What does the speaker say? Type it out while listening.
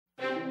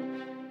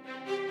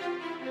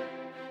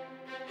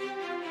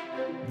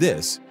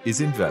This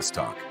is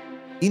InvestTalk.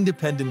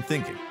 Independent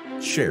thinking,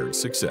 shared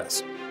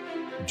success.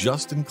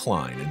 Justin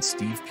Klein and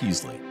Steve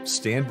Peasley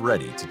stand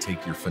ready to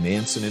take your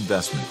finance and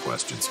investment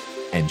questions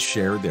and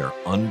share their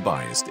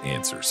unbiased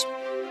answers.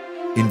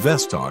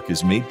 InvestTalk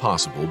is made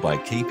possible by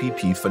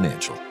KPP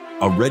Financial,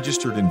 a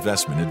registered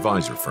investment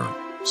advisor firm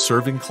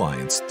serving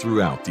clients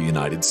throughout the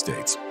United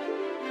States.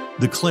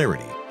 The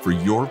clarity for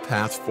your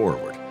path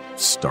forward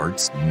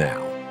starts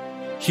now.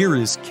 Here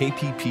is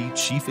KPP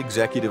Chief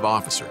Executive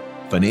Officer,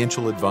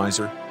 Financial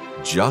Advisor,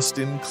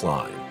 Justin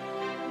Klein.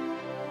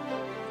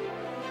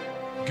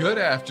 Good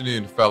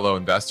afternoon, fellow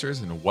investors,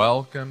 and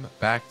welcome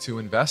back to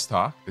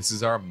InvestTalk. This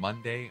is our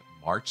Monday,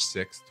 March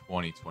 6th,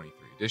 2023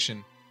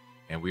 edition,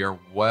 and we are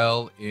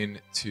well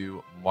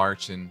into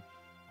March and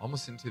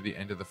almost into the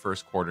end of the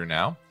first quarter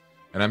now.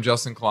 And I'm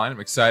Justin Klein. I'm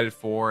excited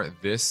for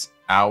this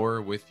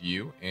hour with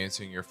you,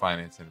 answering your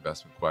finance and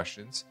investment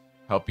questions,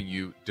 helping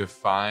you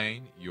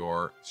define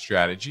your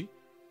strategy,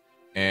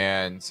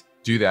 and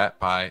do that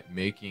by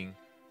making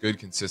good,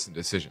 consistent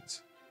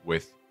decisions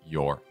with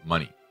your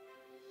money.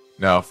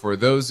 Now, for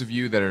those of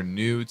you that are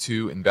new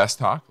to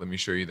InvestTalk, let me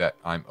show you that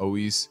I'm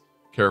always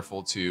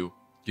careful to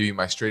give you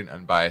my straight and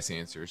unbiased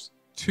answers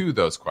to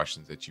those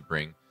questions that you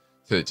bring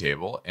to the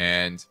table.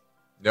 And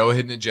no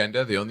hidden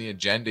agenda. The only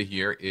agenda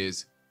here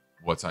is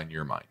what's on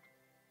your mind.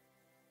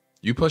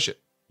 You push it.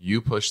 You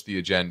push the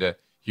agenda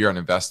here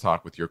on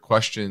InvestTalk with your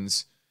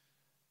questions.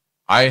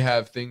 I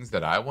have things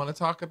that I want to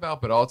talk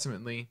about, but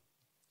ultimately,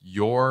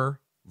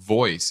 your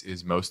voice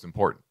is most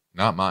important,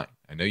 not mine.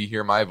 I know you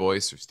hear my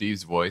voice or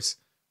Steve's voice,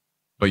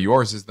 but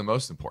yours is the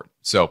most important.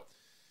 So,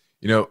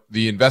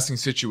 the investing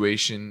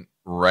situation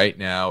right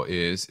now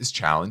is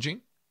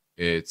challenging.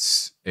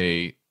 It's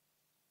a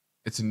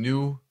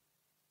new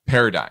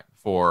paradigm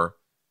for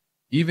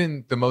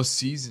even the most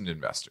seasoned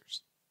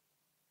investors.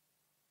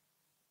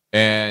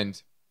 And,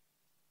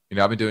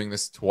 I've been doing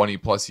this 20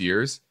 plus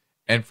years.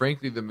 And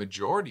frankly, the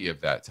majority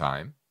of that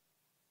time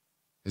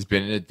has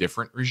been in a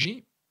different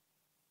regime.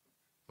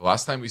 The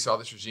last time we saw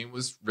this regime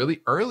was really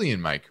early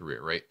in my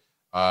career, right?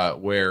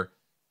 Where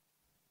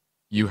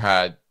you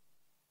had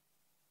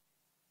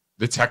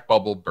the tech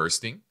bubble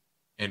bursting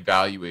and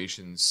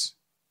valuations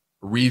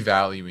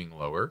revaluing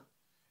lower.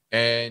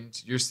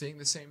 And you're seeing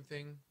the same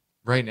thing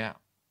right now.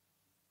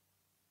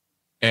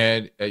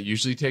 And it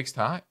usually takes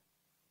time.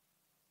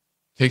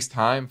 It takes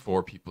time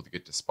for people to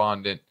get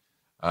despondent.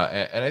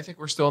 And I think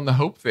we're still in the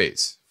hope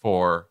phase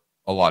for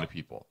a lot of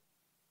people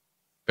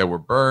that were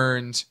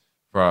burned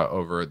for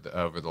over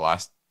the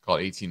last, call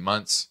it 18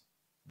 months,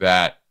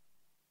 that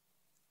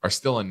are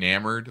still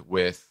enamored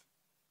with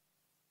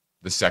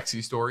the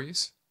sexy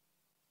stories.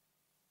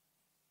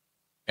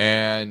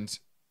 And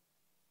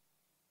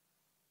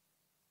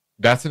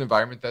that's an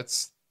environment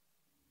that's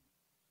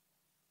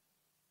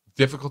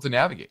difficult to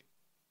navigate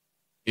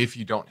if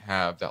you don't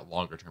have that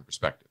longer term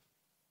perspective.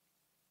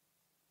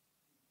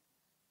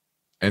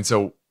 And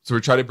so we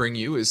try to bring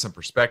you is some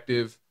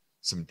perspective,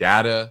 some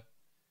data,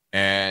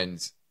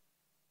 and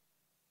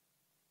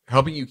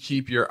helping you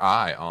keep your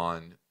eye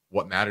on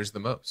what matters the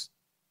most.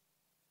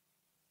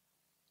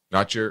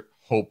 Not your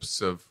hopes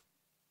of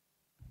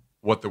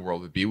what the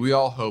world would be. We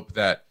all hope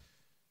that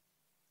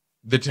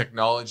the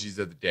technologies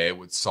of the day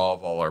would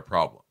solve all our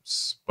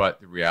problems. But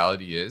the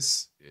reality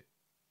is it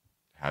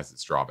has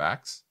its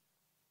drawbacks.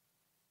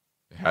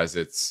 It has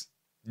its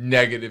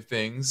negative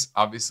things,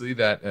 obviously,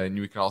 that and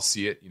we can all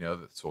see it,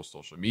 that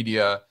social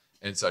media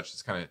and such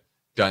is kind of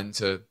done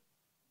to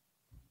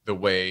the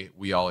way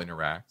we all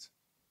interact.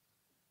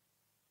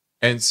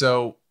 And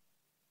so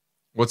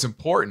what's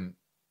important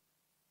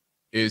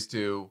is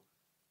to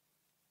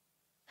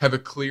have a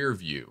clear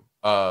view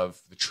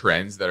of the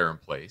trends that are in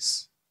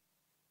place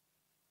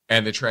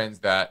and the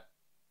trends that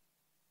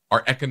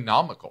are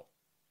economical.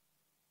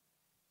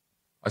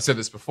 I said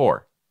this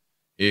before.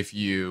 If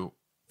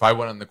I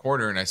went on the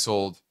corner and I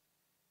sold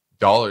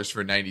dollars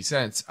for 90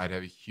 cents, I'd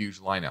have a huge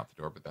line out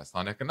the door, but that's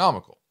not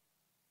economical.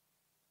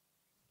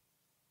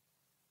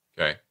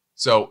 Okay.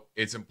 So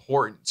it's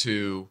important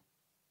to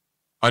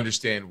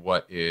understand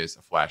what is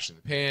a flash in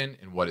the pan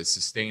and what is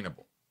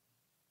sustainable.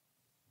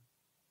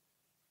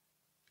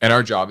 And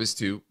our job is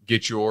to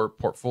get your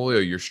portfolio,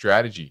 your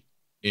strategy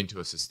into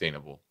a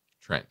sustainable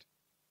trend.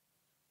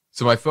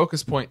 So my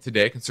focus point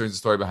today concerns the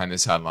story behind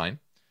this headline.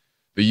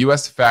 The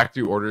U.S.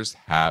 factory orders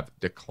have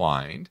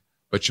declined,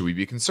 but should we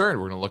be concerned?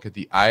 We're going to look at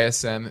the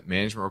ISM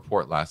management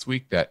report last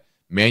week that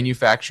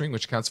manufacturing,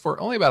 which accounts for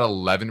only about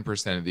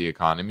 11% of the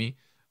economy,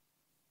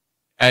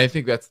 and I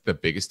think that's the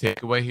biggest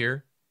takeaway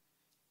here.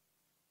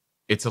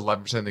 It's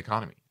 11% of the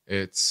economy.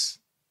 It's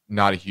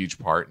not a huge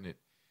part, and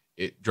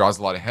it draws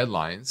a lot of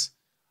headlines,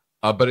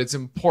 but it's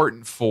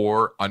important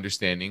for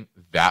understanding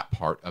that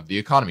part of the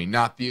economy,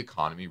 not the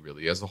economy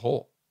really as a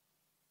whole.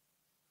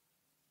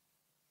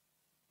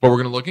 But we're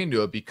going to look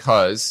into it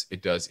because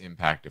it does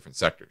impact different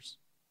sectors.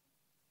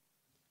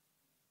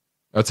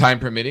 Now, time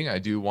permitting, I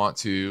do want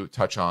to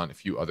touch on a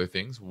few other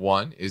things.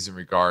 One is in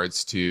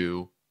regards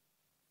to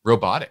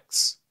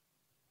robotics.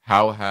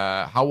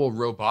 How will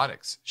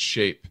robotics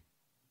shape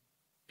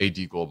a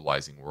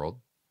deglobalizing world.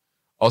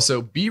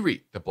 Also,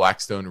 BREIT, the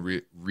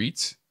Blackstone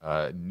REIT,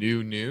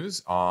 new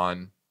news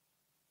on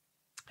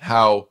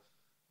how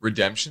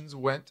redemptions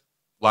went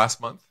last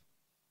month. So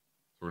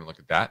we're going to look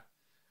at that.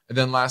 And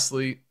then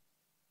lastly,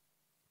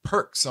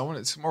 perks.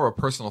 It's more of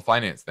a personal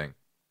finance thing.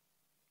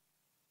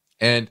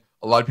 And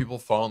a lot of people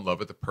fall in love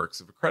with the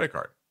perks of a credit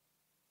card.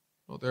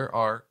 Well, there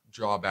are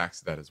drawbacks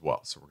to that as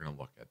well. So we're going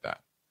to look at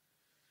that.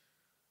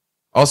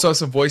 Also have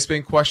some voice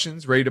bank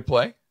questions ready to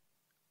play.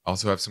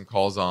 Also have some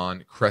calls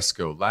on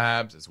Cresco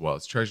Labs as well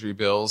as Treasury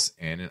bills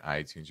and an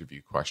iTunes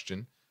review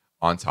question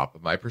on top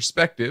of my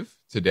perspective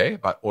today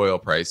about oil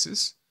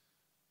prices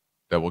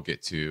that we'll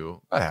get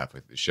to about halfway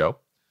through the show.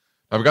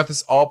 Now, we've got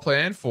this all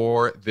planned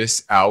for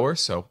this hour,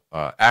 so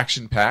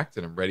action-packed,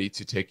 and I'm ready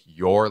to take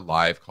your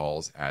live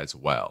calls as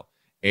well.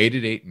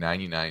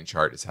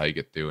 888-99-CHART is how you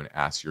get through and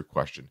ask your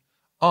question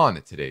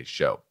on today's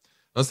show.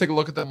 Let's take a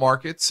look at the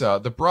markets.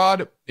 The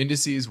broad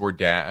indices were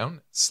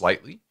down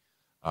slightly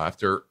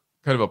after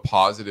kind of a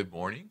positive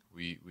morning.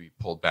 We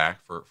pulled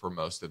back for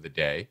most of the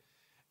day.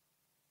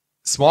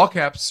 Small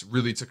caps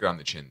really took it on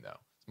the chin, though.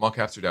 Small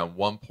caps are down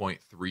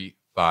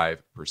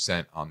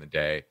 1.35% on the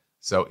day.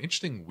 So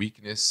interesting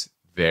weakness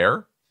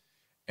there.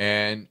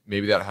 And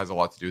maybe that has a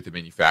lot to do with the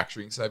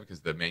manufacturing side,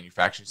 because the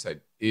manufacturing side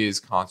is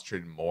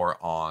concentrated more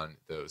on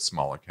those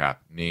smaller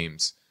cap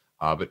names.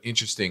 But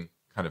interesting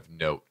kind of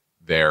note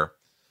there.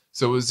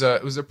 So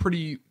it was a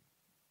pretty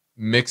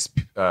mixed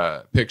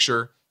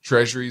picture.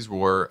 Treasuries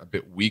were a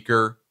bit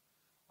weaker,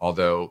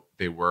 although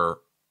they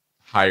were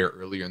higher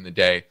earlier in the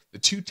day. The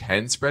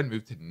 2-10 spread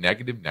moved to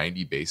negative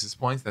 90 basis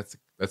points. That's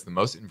the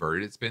most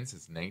inverted it's been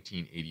since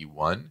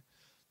 1981.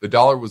 The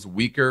dollar was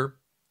weaker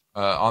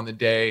on the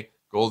day.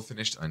 Gold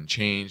finished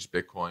unchanged.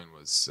 Bitcoin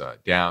was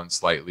down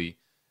slightly.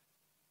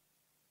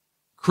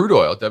 Crude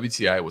oil,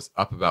 WTI, was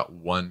up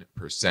about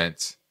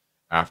 1%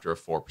 after a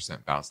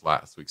 4% bounce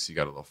last week. So you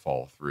got a little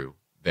fall through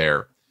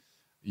there.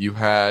 You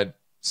had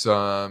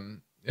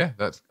some,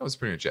 that was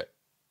pretty much it.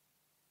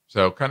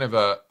 So kind of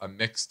a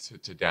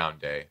mixed to down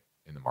day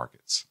in the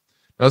markets.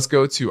 Now let's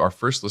go to our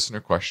first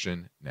listener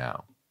question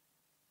now.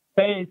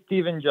 Hey,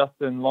 Stephen,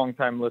 Justin,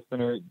 longtime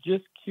listener.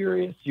 Just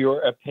curious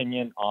your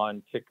opinion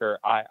on ticker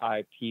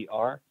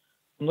IIPR.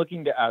 I'm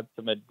looking to add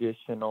some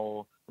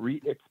additional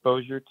REIT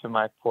exposure to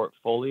my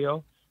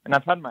portfolio. And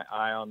I've had my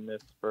eye on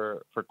this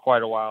for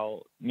quite a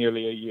while,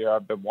 nearly a year.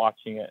 I've been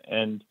watching it.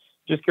 And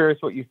just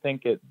curious what you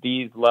think at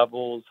these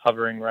levels,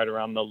 hovering right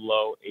around the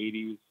low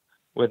 80s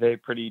with a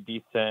pretty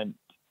decent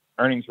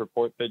earnings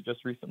report that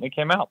just recently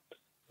came out.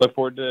 Look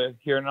forward to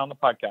hearing it on the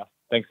podcast.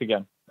 Thanks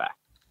again. Bye.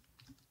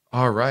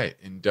 All right.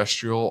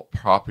 Industrial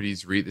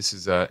Properties REIT. This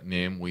is a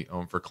name we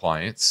own for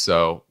clients.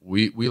 So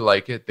we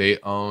like it. They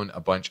own a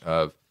bunch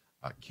of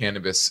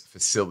cannabis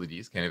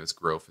facilities, cannabis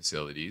grow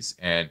facilities.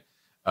 And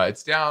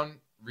it's down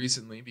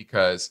recently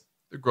because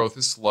the growth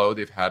is slow.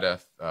 They've had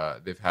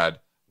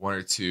one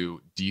or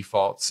two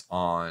defaults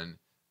on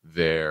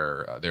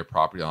their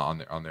property,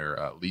 on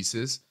their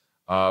leases.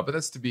 But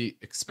that's to be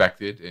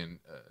expected in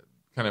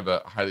kind of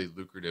a highly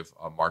lucrative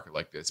market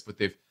like this. But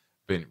they've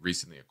been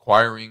recently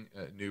acquiring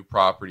new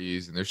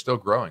properties, and they're still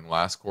growing.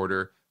 Last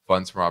quarter,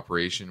 funds from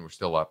operation were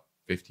still up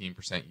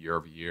 15% year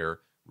over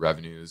year.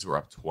 Revenues were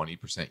up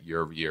 20%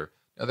 year over year.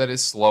 Now that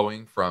is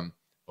slowing from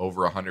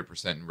over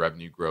 100% in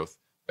revenue growth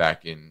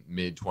back in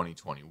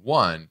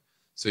mid-2021.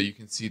 So you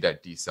can see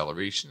that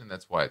deceleration, and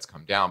that's why it's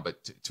come down.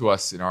 But to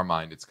us, in our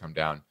mind, it's come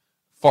down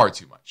far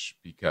too much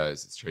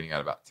because it's trading at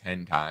about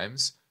 10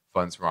 times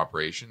funds from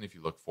operation if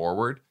you look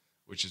forward,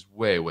 which is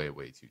way, way,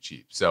 way too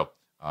cheap. So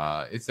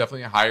it's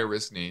definitely a higher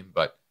risk name,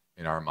 but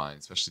in our mind,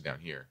 especially down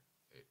here,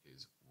 it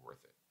is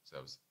worth it. So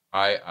that was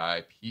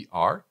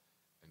IIPR,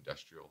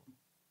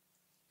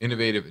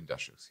 Innovative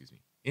Industrial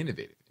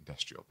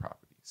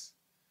Properties.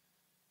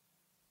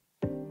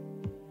 All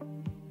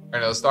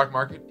right, now the stock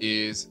market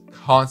is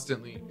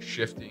constantly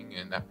shifting,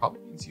 and that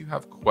probably means you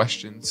have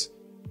questions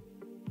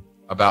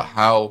about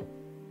how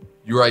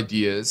your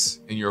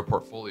ideas in your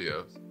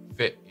portfolio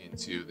fit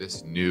into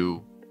this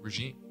new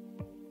regime.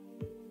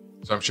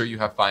 So I'm sure you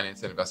have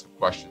finance and investment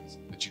questions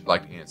that you'd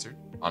like answered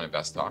on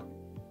InvestTalk.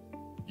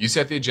 You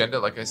set the agenda,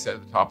 like I said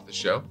at the top of the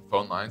show.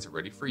 Phone lines are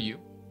ready for you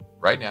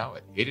right now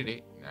at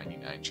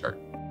 888-99-CHART.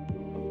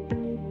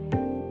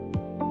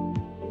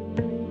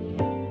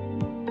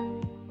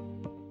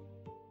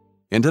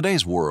 In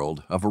today's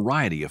world, a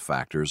variety of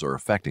factors are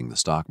affecting the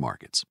stock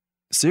markets.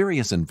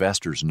 Serious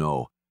investors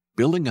know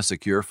building a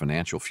secure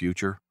financial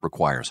future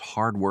requires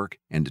hard work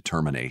and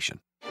determination.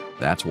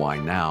 That's why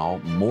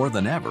now, more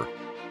than ever,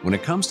 when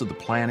it comes to the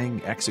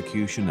planning,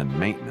 execution, and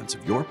maintenance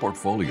of your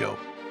portfolio,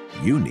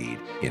 you need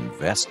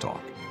InvestTalk.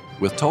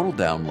 With total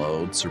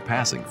downloads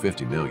surpassing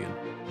 50 million,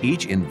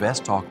 each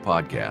InvestTalk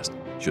podcast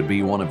should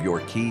be one of your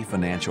key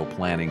financial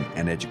planning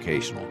and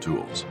educational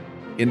tools.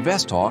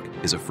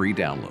 InvestTalk is a free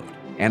download,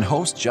 and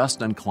hosts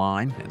Justin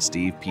Klein and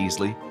Steve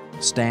Peasley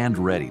stand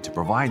ready to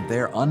provide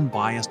their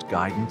unbiased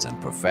guidance and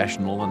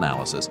professional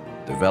analysis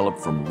developed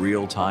from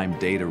real-time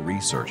data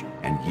research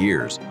and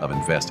years of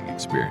investing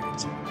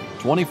experience.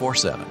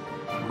 24/7,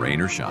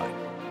 rain or shine,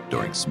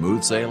 during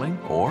smooth sailing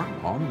or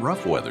on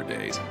rough weather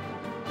days.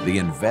 The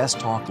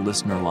InvestTalk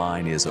listener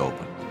line is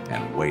open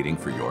and waiting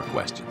for your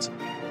questions.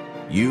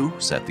 You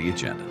set the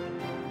agenda.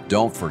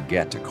 Don't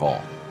forget to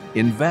call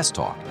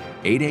InvestTalk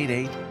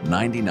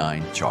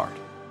 888-99-CHART.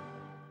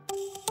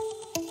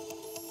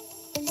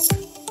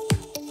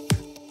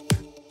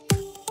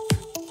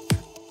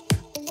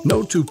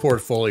 No two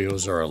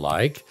portfolios are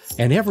alike,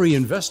 and every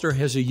investor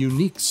has a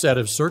unique set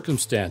of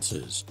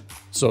circumstances.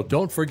 So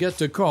don't forget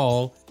to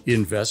call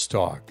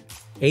InvestTalk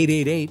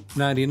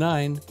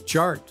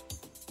 888-99-CHART.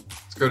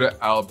 Let's go to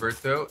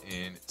Alberto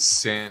in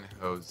San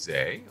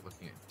Jose,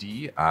 looking at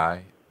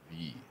DIV.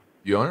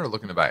 You own it or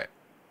looking to buy it?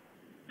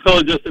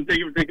 Hello, Justin. Thank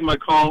you for taking my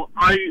call.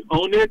 I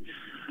own it.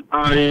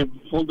 I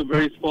hold a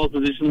very small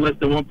position, less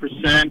than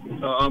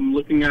 1%. I'm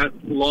looking at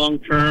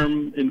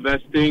long-term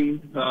investing.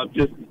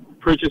 Just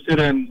purchase it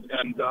and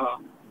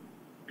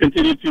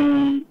continue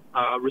to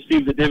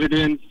receive the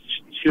dividends.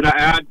 Should I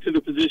add to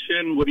the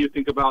position? What do you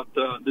think about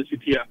this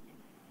ETF?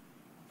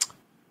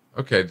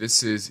 Okay,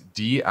 this is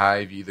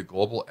DIV, the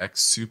Global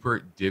X Super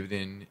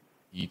Dividend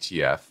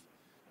ETF.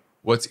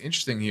 What's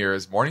interesting here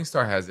is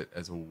Morningstar has it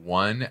as a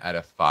 1 out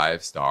of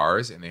 5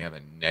 stars, and they have a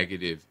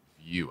negative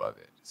view of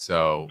it.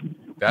 So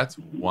that's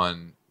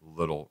one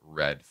little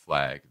red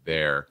flag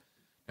there.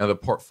 Now, the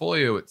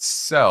portfolio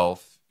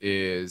itself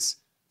is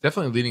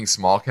definitely leading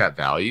small cap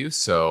value,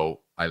 so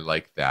I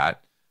like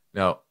that.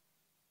 Now,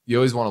 you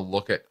always want to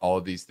look at all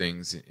of these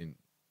things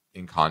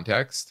in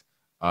context,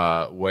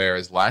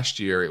 whereas last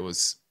year it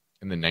was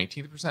in the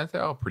 19th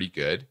percentile, pretty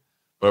good.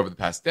 But over the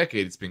past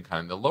decade, it's been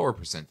kind of the lower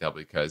percentile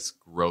because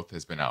growth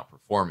has been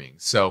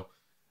outperforming. So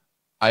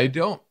I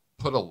don't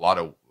put a lot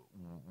of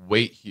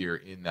weight here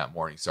in that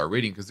Morningstar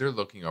rating because they're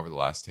looking over the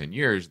last 10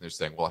 years and they're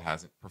saying, well, it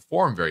hasn't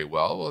performed very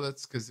well. Well,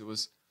 that's because it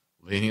was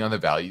leaning on the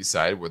value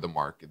side where the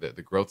market,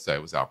 the growth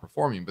side was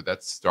outperforming, but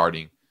that's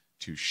starting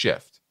to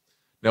shift.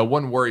 Now,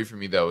 one worry for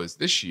me, though, is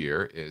this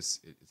year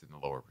it's in the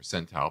lower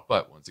percentile,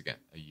 but once again,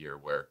 a year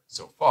where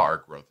so far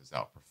growth has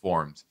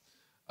outperformed.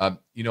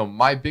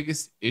 My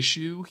biggest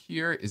issue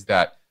here is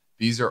that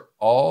these are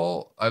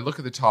all, I look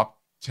at the top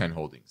 10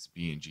 holdings,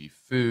 B&G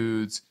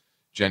Foods,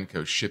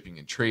 Genco Shipping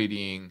and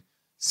Trading,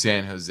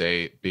 San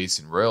Jose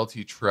Basin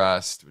Royalty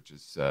Trust, which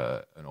is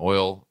an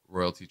oil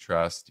royalty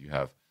trust. You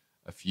have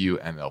a few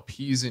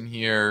MLPs in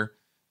here.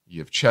 You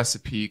have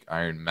Chesapeake,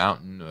 Iron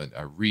Mountain,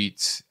 a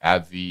REIT,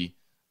 AbbVie.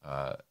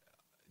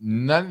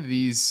 None of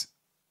these,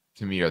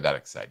 to me, are that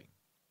exciting.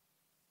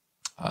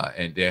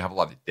 And they have a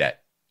lot of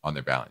debt on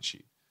their balance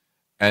sheet.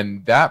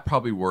 And that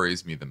probably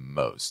worries me the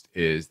most,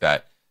 is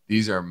that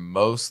these are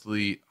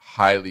mostly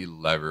highly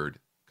levered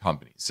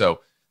companies.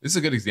 So this is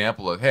a good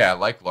example of, hey, I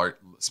like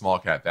small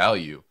cap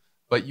value,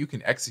 but you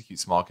can execute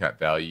small cap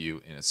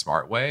value in a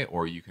smart way,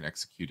 or you can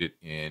execute it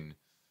in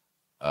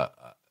a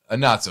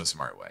not so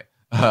smart way.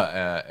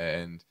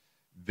 And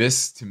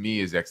this, to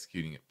me, is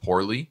executing it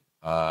poorly.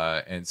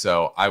 And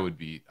so I would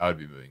be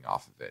moving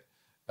off of it.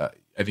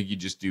 I think you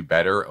just do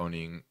better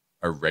owning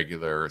a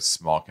regular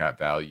small cap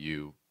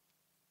value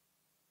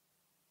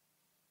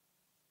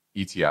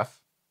ETF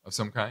of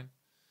some kind,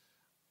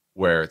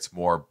 where it's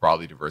more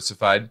broadly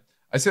diversified.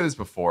 I said this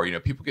before,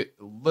 people get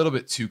a little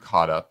bit too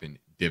caught up in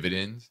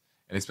dividends,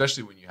 and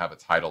especially when you have a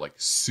title like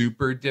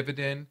super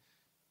dividend,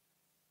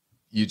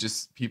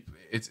 it's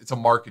a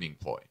marketing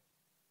ploy.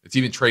 It's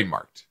even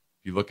trademarked.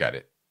 If you look at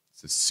it,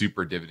 it's a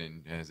super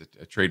dividend and has a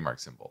trademark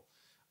symbol.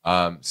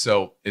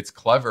 So it's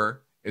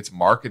clever, it's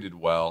marketed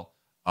well,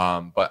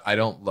 but I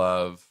don't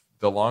love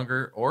the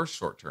longer or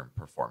short-term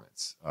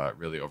performance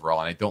really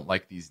overall. And I don't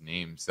like these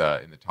names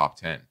in the top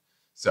 10.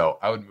 So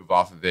I would move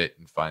off of it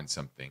and find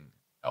something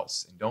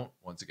else. And don't,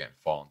 once again,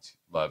 fall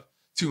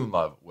too in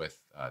love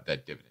with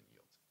that dividend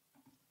yield.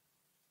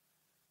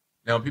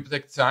 Now, when people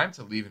take the time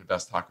to leave an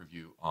InvestTalk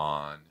review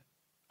on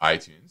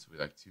iTunes, we'd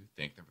like to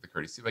thank them for the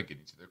courtesy by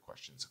getting to their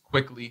questions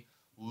quickly.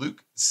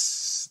 Luke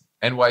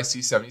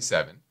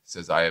NYC77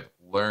 says, I have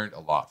learned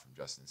a lot from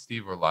Justin and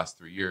Steve over the last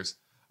 3 years.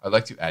 I'd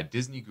like to add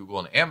Disney, Google,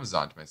 and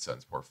Amazon to my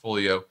son's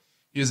portfolio.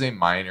 He is a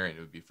minor, and it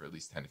would be for at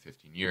least 10 to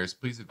 15 years.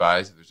 Please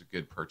advise if there's a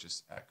good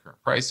purchase at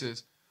current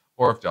prices,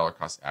 or if dollar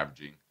cost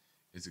averaging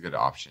is a good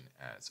option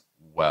as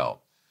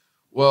well.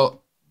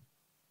 Well,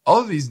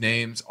 all of these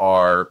names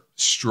are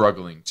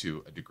struggling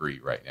to a degree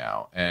right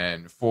now,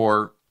 and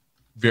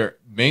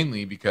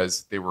mainly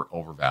because they were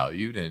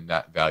overvalued, and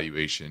that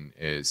valuation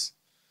is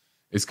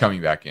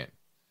coming back in.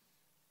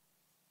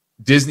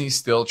 Disney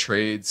still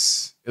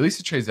trades, at least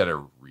it trades at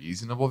a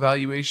reasonable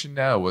valuation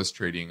now. It was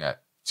trading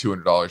at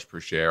 $200 per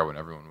share when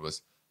everyone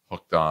was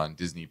hooked on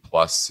Disney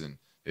Plus, and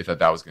they thought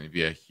that was going to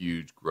be a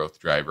huge growth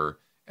driver.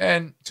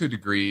 And to a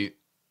degree,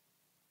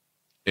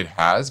 it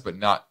has, but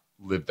not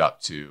lived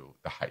up to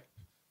the hype.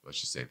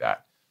 Let's just say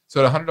that.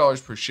 So at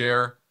 $100 per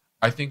share,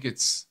 I think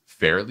it's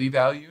fairly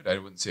valued. I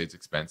wouldn't say it's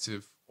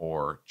expensive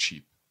or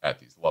cheap at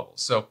these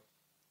levels. So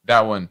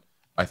that one,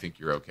 I think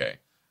you're okay.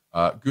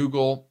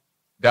 Google,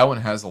 that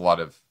one has a lot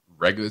of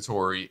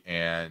regulatory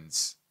and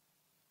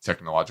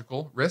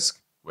technological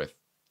risk with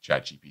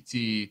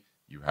ChatGPT,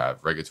 You have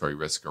regulatory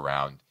risk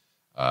around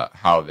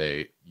how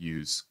they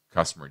use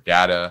customer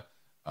data,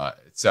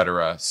 et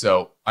cetera.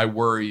 So I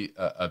worry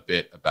a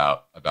bit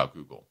about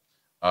Google.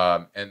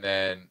 And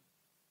then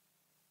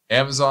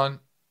Amazon,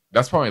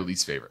 that's probably my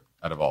least favorite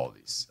out of all of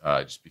these,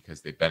 just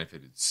because they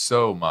benefited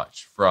so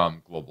much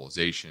from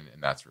globalization,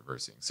 and that's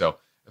reversing. So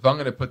if I'm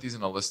going to put these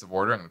in a list of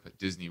order, I'm going to put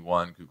Disney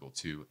 1, Google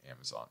 2,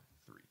 Amazon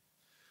 3.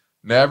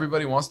 Now,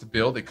 everybody wants to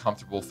build a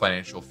comfortable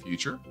financial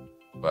future,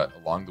 but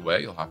along the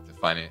way, you'll have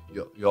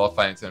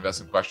finance and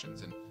investment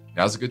questions, and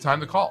now's a good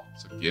time to call.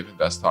 So give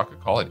InvestTalk a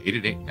call at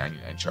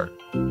 888-99-CHART.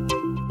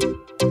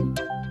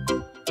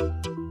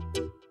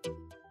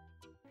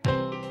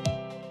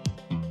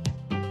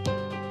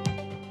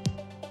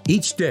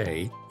 Each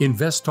day,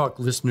 InvestTalk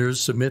listeners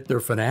submit their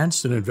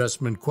finance and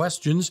investment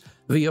questions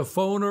via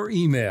phone or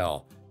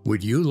email.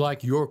 Would you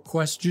like your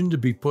question to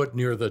be put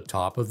near the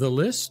top of the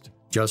list?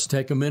 Just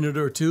take a minute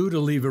or two to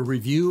leave a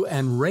review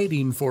and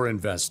rating for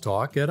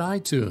InvestTalk at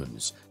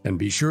iTunes. And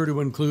be sure to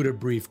include a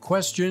brief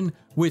question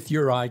with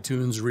your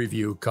iTunes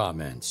review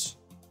comments.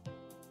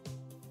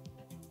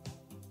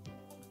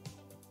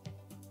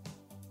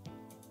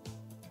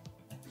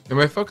 Now,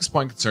 my focus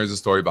point concerns the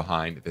story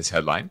behind this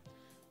headline.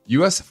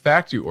 U.S.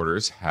 factory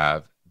orders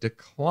have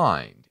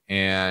declined,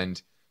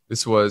 and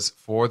this was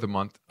for the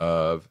month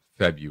of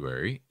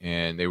February,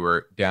 and they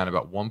were down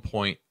about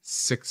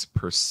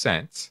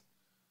 1.6%.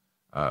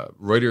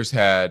 Reuters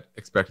had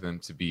expected them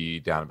to be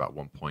down about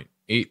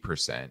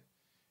 1.8%,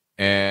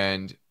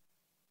 and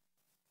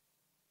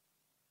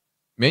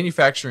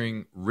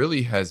manufacturing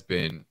really has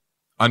been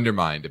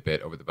undermined a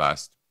bit over the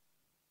past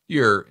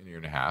year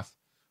and a half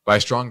by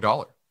a strong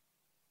dollar.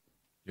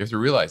 You have to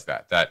realize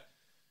that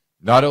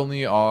not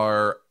only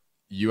are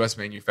U.S.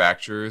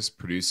 manufacturers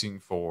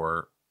producing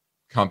for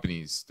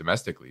companies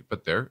domestically,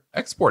 but they're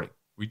exporting.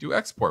 We do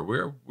export.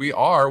 We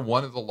are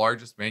one of the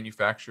largest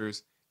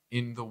manufacturers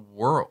in the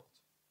world.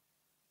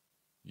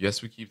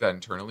 Yes, we keep that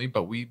internally,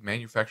 but we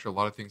manufacture a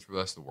lot of things for the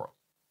rest of the world.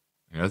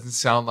 It doesn't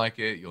sound like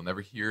it. You'll never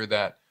hear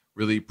that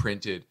really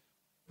printed,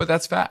 but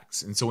that's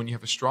facts. And so when you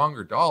have a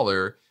stronger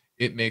dollar,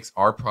 it makes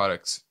our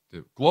products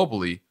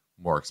globally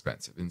more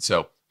expensive. And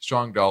so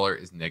strong dollar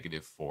is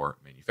negative for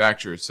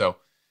manufacturers. So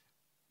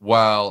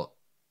while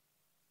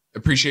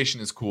appreciation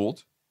has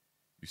cooled,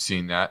 you've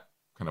seen that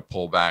kind of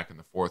pull back in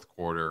the fourth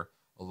quarter,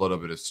 a little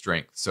bit of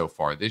strength so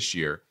far this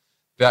year,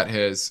 that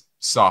has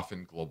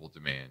softened global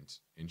demand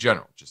in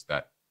general, just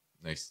that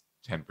nice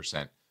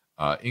 10%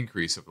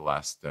 increase over the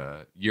last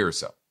year or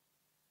so.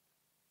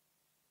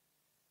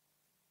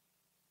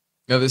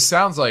 Now, this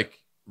sounds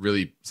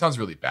really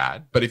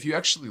bad, but if you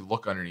actually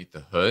look underneath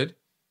the hood,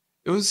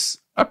 it was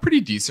a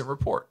pretty decent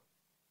report.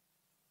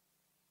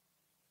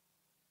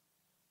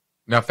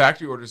 Now,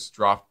 factory orders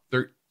dropped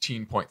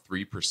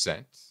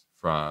 13.3%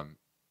 from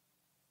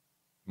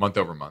month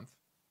over month.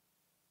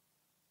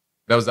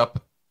 That was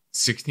up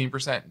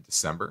 16% in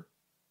December.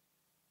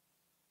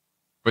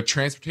 But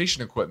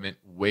transportation equipment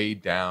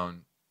weighed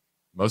down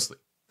mostly,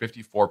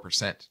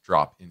 54%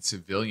 drop in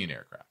civilian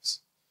aircrafts.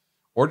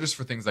 Orders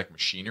for things like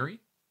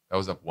machinery, that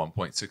was up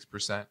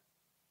 1.6%.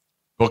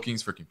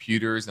 Bookings for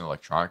computers and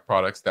electronic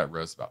products, that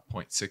rose about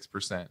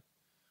 0.6%.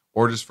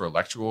 Orders for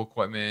electrical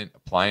equipment,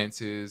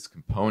 appliances,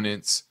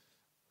 components,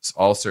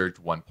 all surged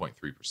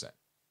 1.3%.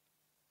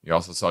 You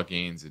also saw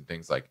gains in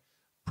things like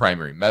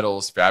primary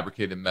metals,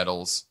 fabricated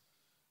metals,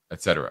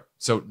 etc.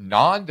 So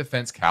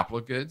non-defense capital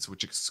goods,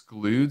 which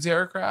excludes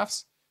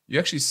aircrafts, you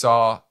actually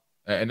saw,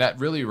 and that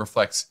really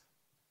reflects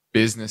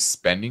business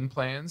spending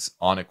plans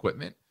on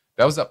equipment,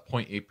 that was up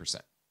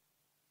 0.8%.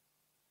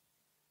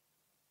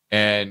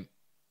 And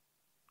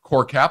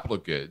core capital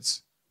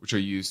goods, which are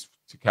used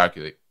to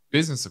calculate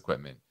business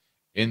equipment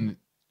in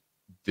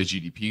the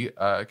GDP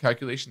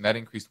calculation, that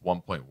increased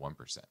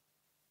 1.1%.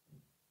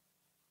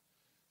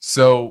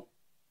 So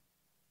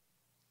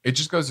it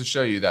just goes to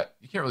show you that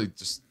you can't really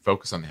just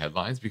focus on the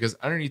headlines, because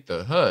underneath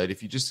the hood,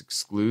 if you just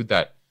exclude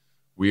that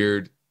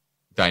weird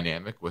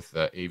dynamic with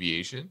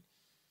aviation,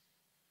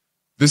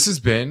 this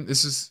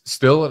is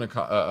still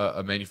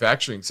a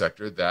manufacturing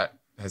sector that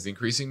has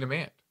increasing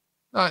demand.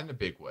 Not in a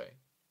big way,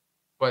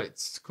 but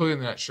it's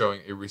clearly not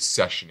showing a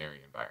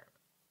recessionary environment.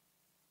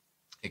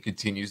 It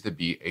continues to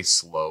be a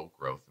slow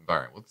growth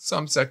environment, with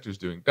some sectors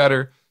doing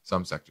better,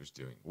 some sectors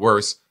doing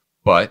worse,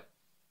 but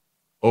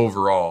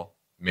overall,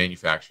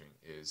 manufacturing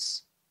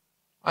is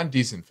on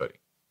decent footing.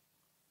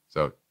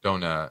 So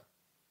don't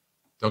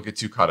get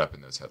too caught up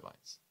in those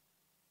headlines.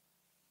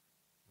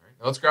 All right,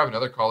 now let's grab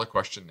another caller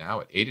question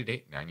now at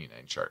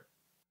 888-99-CHART.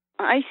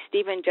 Hi,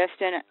 Stephen,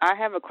 Justin. I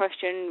have a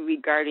question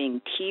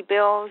regarding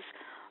T-bills.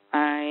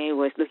 I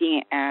was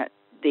looking at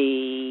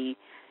the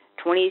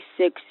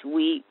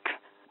 26-week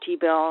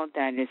T-bill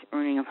that is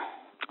earning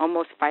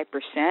almost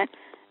 5%,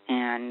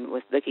 and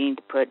was looking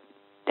to put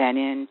that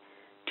in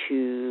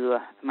to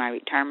my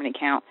retirement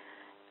account.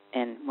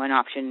 And one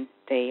option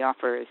they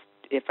offer is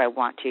if I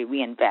want to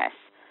reinvest,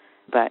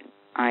 but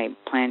I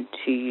plan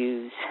to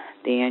use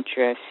the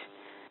interest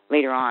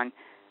later on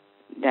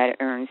that it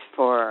earns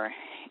for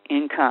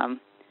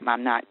income.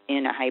 I'm not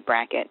in a high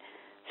bracket,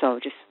 So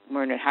just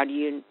wondering, how do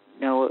you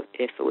know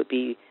if it would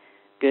be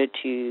good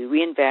to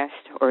reinvest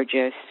or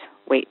just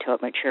wait till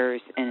it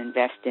matures and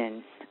invest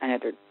in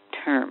another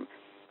term?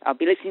 I'll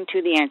be listening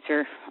to the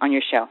answer on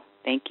your show.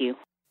 Thank you.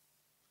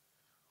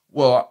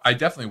 Well, I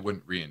definitely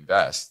wouldn't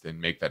reinvest and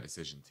make that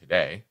decision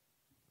today.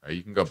 Right?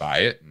 You can go buy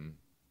it and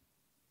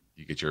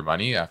you get your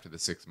money after the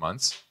 6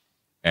 months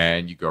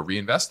and you go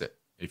reinvest it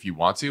if you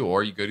want to,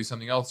 or you go do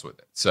something else with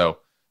it. So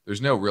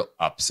there's no real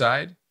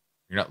upside.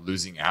 You're not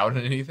losing out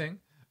on anything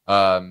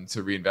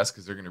to reinvest,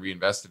 because they're going to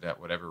reinvest it at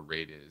whatever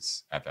rate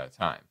is at that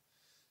time.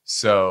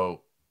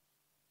 So,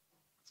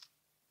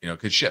 it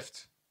could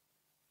shift.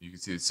 You can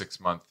see the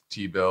 6-month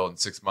T-bill in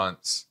 6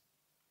 months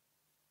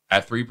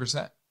at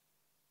 3%,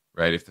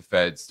 right? If the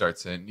Fed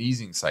starts an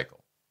easing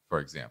cycle, for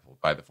example,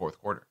 by the fourth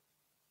quarter.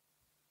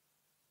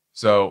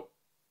 So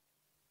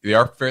they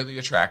are fairly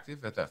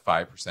attractive at that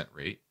 5%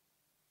 rate.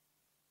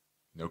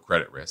 No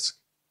credit risk.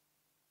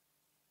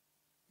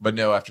 But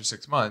no, after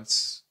 6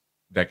 months,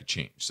 that could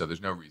change. So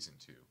there's no reason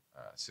to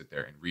sit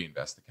there and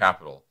reinvest the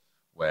capital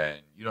when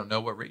you don't know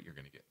what rate you're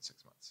going to get in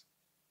 6 months.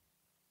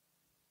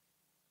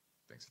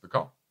 Thanks for the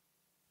call.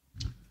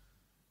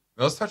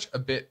 Now let's touch a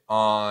bit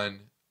on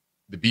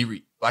the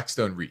BREIT,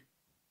 Blackstone REIT.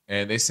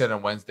 And they said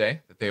on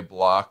Wednesday that they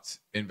blocked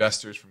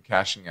investors from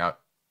cashing out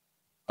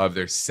of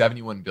their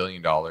 $71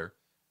 billion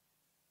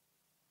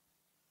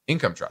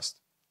income trust,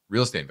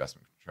 real estate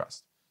investment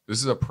trust. This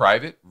is a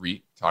private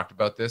REIT. Talked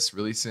about this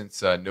really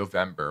since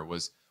November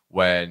was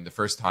when the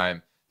first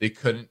time they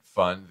couldn't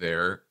fund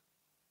their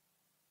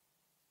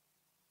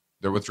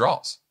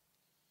withdrawals.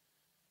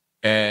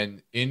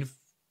 And in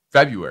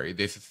February,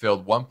 they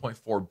fulfilled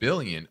 $1.4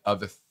 billion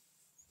of the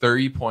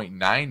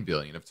 $30.9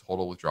 billion of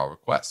total withdrawal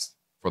requests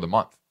for the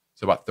month.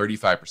 So about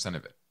 35%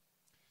 of it.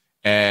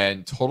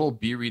 And total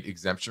BREIT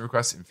exemption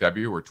requests in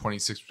February were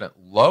 26%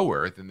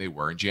 lower than they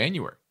were in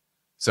January.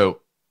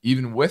 So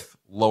even with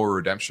lower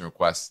redemption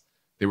requests,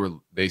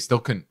 they still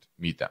couldn't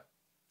meet them.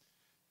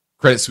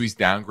 Credit Suisse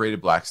downgraded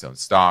Blackstone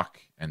stock,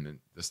 and then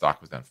the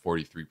stock was down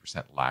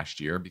 43% last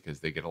year because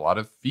they get a lot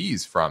of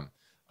fees from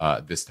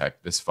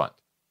this fund.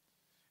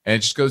 And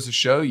it just goes to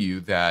show you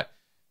that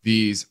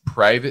these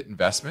private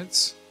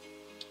investments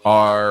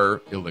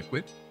are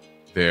illiquid.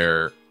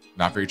 They're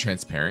not very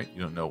transparent.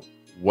 You don't know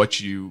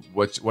what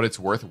it's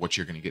worth or what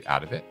you're going to get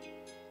out of it.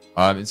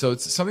 And so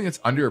it's something that's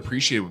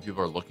underappreciated when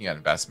people are looking at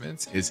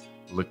investments is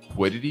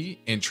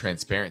liquidity and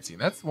transparency.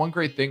 And that's one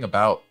great thing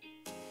about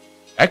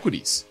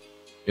equities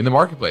in the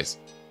marketplace.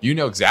 You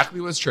know exactly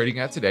what's trading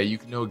at today. You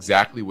can know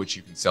exactly what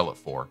you can sell it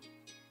for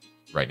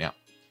right now.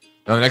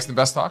 Now, the next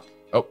Invest Talk.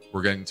 Oh,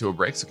 we're getting to a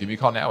break. So give me a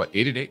call now at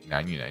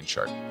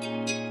 888-99-CHART.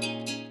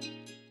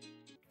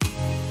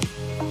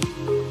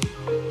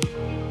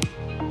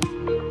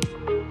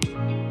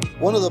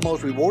 One of the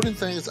most rewarding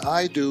things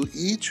I do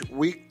each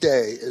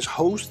weekday is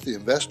host the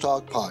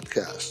InvestTalk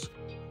podcast.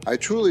 I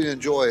truly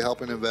enjoy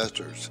helping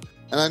investors,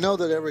 and I know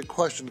that every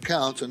question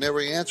counts and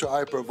every answer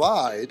I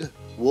provide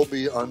will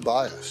be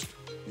unbiased.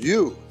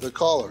 You, the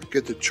caller,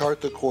 get to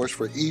chart the course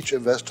for each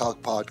InvestTalk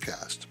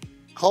podcast.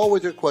 Call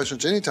with your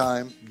questions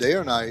anytime, day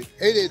or night,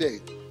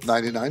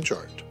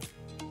 888-99-CHART.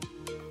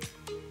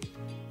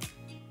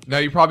 Now,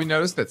 you probably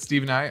noticed that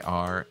Steve and I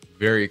are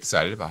very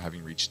excited about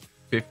having reached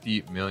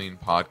 50 million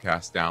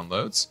podcast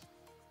downloads.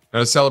 Now,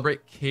 to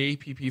celebrate,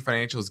 KPP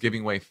Financial is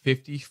giving away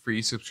 50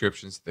 free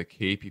subscriptions to the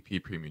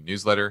KPP Premium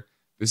Newsletter.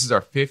 This is our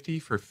 50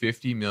 for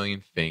 50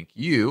 million thank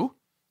you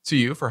to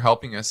you for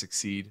helping us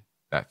exceed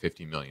that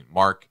 50 million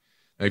mark.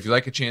 Now, if you'd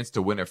like a chance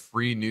to win a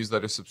free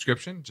newsletter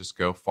subscription, just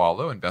go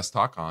follow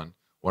InvestTalk on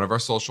one of our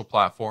social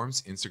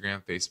platforms,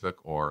 Instagram, Facebook,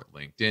 or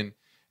LinkedIn.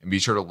 And be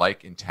sure to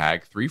like and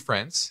tag 3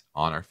 friends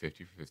on our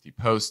 50 for 50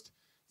 post.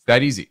 It's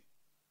that easy.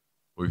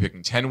 We'll be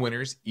picking 10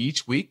 winners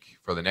each week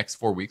for the next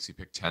 4 weeks. We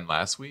picked 10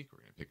 last week. We're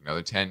going to pick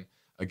another 10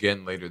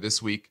 again later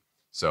this week.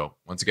 So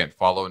once again,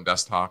 follow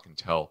InvestTalk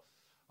and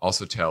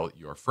also tell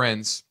your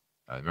friends.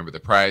 Remember, the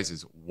prize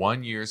is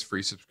 1 year's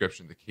free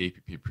subscription to the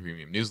KPP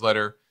Premium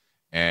Newsletter.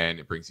 And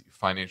it brings you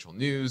financial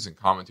news and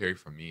commentary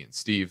from me and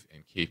Steve.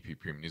 And KPP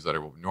Premium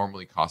Newsletter will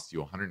normally cost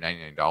you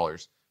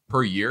 $199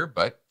 per year,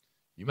 but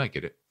you might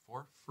get it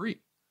for free.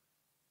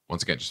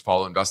 Once again, just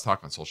follow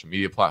InvestTalk on social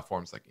media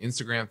platforms like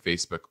Instagram,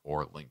 Facebook,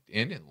 or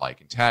LinkedIn, and like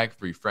and tag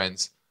 3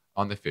 friends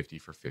on the 50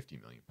 for 50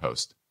 million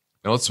post.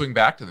 Now let's swing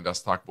back to the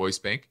InvestTalk Voice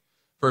Bank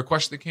for a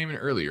question that came in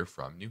earlier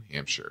from New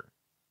Hampshire.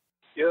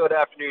 Good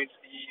afternoon,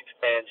 Steve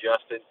and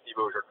Justin. Steve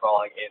Oger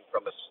calling in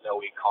from a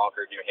snowy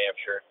Concord, New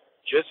Hampshire.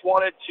 Just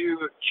wanted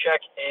to check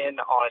in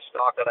on a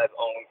stock that I've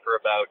owned for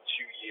about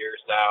 2 years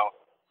now,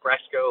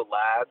 Cresco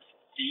Labs,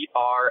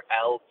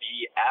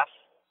 CRLBF.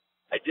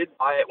 I did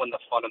buy it when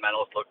the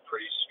fundamentals looked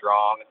pretty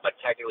strong, but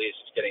technically it's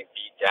just getting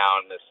beat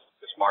down in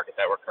this market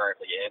that we're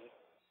currently in.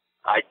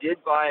 I did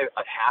buy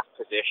a half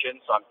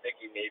position, so I'm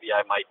thinking maybe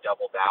I might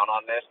double down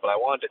on this, but I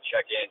wanted to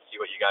check in and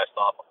see what you guys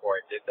thought before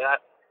I did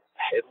that.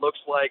 It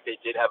looks like they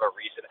did have a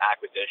recent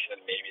acquisition,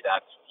 and maybe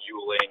that's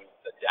fueling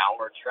the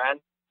downward trend.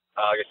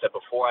 Like I said,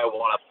 before I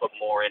want to put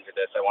more into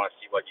this, I want to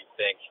see what you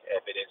think,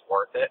 if it is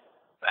worth it.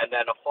 And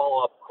then a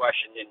follow-up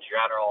question in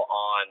general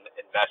on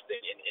investing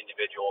in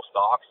individual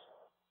stocks.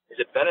 Is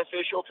it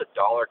beneficial to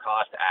dollar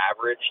cost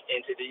average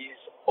into these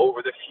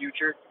over the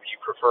future? Would you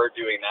prefer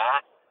doing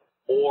that?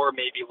 Or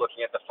maybe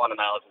looking at the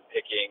fundamentals and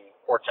picking,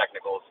 or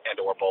technicals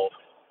and or both,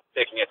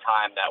 picking a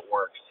time that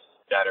works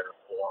better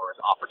or is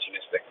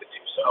opportunistic to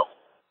do so?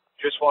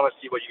 Just want to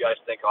see what you guys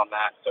think on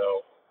that.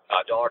 So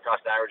dollar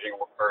cost averaging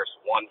versus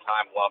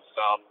one-time lump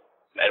sum,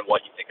 and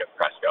what you think of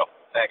Cresco.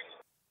 Thanks.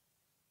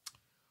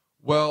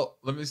 Well,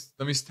 let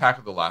me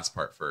tackle the last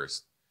part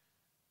first.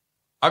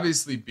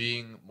 Obviously,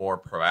 being more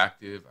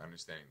proactive,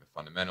 understanding the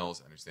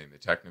fundamentals, understanding the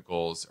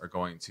technicals are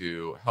going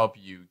to help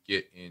you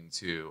get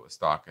into a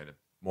stock at a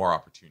more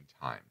opportune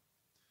time.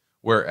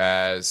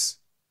 Whereas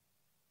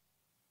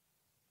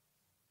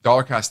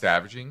dollar cost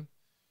averaging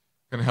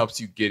kind of helps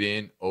you get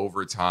in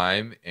over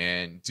time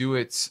and do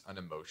it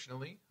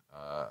unemotionally.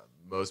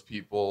 Most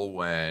people,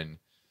 when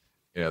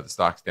the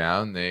stock's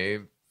down, they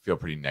feel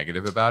pretty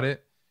negative about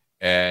it,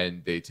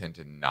 and they tend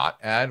to not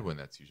add when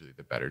that's usually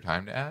the better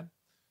time to add,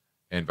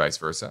 and vice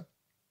versa.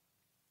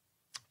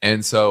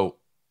 And so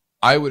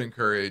I would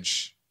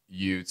encourage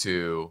you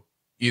to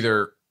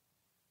either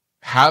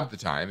have the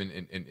time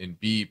and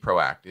be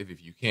proactive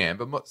if you can,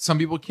 but some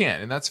people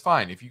can't, and that's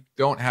fine. If you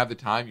don't have the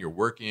time, you're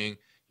working,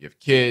 you have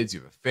kids,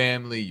 you have a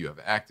family, you have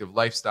an active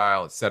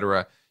lifestyle,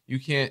 etc. You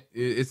can't,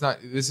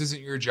 this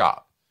isn't your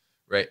job,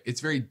 right?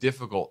 It's very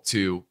difficult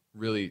to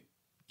really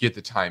get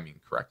the timing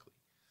correctly.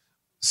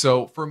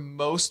 So for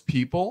most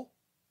people,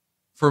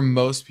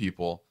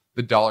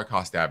 the dollar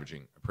cost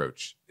averaging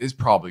approach is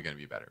probably going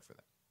to be better for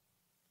them.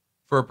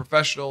 For a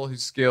professional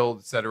who's skilled,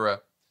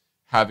 etc.,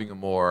 having a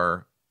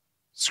more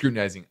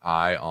scrutinizing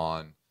eye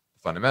on the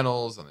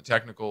fundamentals, on the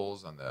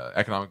technicals, on the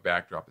economic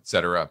backdrop,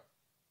 etc.,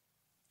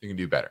 you can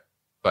do better.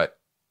 But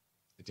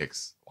it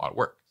takes a lot of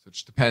work. So it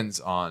just depends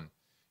on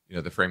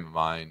the frame of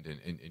mind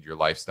and your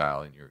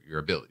lifestyle and your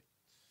ability.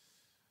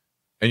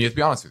 And you have to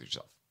be honest with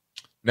yourself.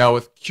 Now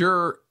with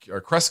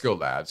Cresco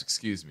Labs,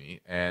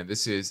 and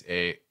this is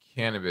a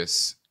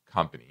cannabis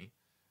company.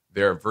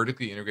 They're a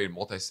vertically integrated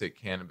multi-state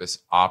cannabis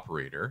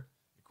operator.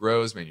 It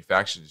grows,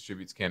 manufactures, and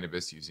distributes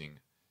cannabis using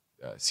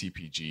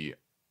CPG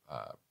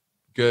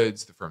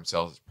goods. The firm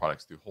sells its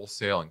products through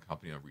wholesale and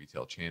company-owned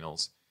retail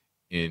channels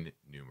in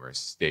numerous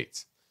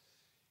states.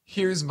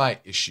 Here's my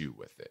issue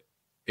with it,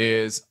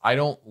 is I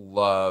don't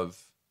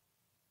love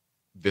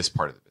this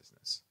part of the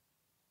business.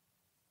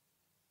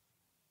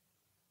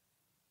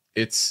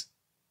 It's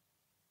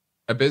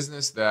a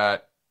business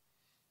that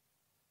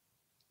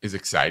is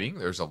exciting.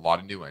 There's a lot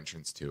of new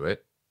entrants to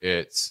it.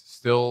 It's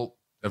still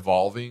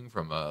evolving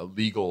from a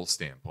legal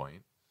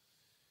standpoint.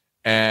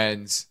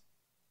 And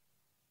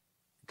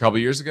a couple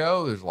of years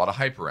ago, there's a lot of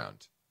hype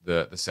around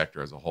the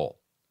sector as a whole.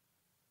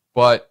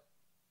 But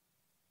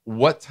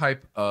what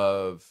type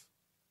of...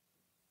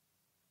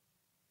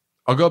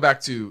 I'll go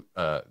back to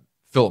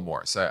Philip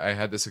Morris. I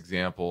had this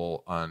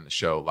example on the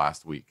show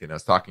last week, and I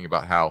was talking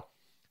about how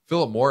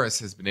Philip Morris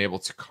has been able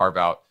to carve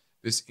out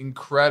this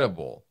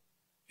incredible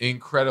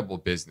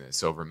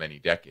business over many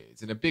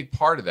decades. And a big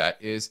part of that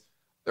is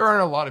there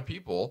aren't a lot of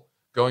people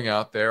going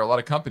out there, a lot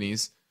of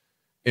companies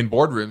in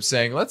boardrooms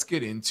saying, let's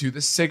get into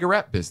the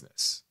cigarette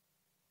business.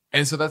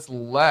 And so that's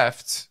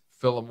left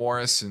Philip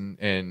Morris and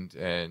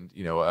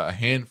a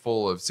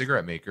handful of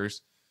cigarette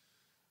makers.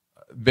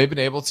 They've been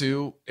able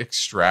to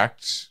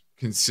extract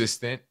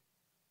consistent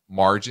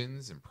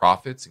margins and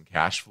profits and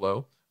cash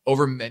flow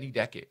over many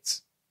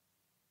decades.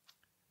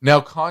 Now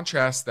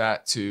contrast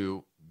that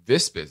to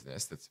this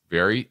business that's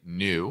very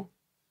new.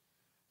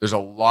 There's a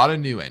lot of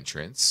new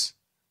entrants.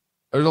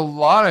 There's a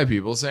lot of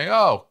people saying,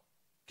 oh,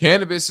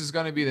 cannabis is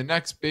going to be the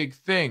next big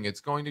thing. It's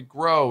going to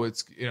grow.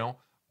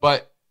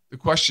 But the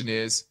question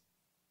is,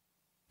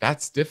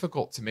 that's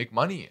difficult to make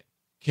money in.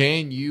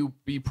 Can you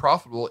be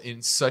profitable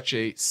in such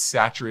a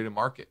saturated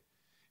market?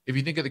 If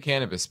you think of the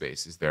cannabis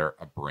space, is there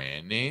a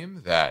brand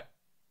name that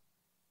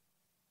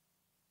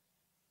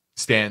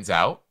stands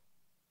out?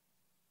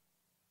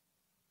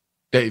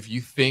 That if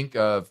you think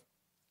of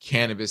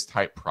cannabis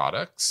type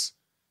products,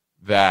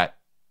 that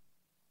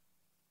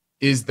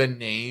is the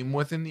name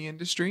within the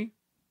industry?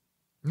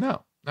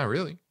 No, not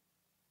really.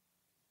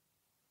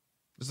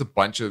 There's a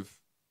bunch of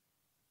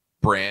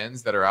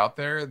brands that are out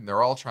there, and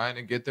they're all trying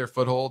to get their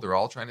foothold. They're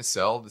all trying to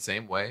sell the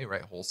same way,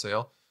 right?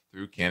 Wholesale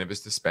through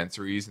cannabis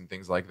dispensaries and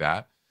things like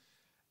that.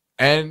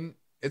 And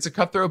it's a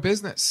cutthroat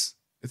business.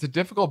 It's a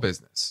difficult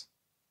business.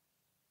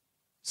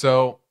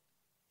 So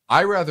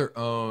I rather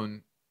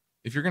own,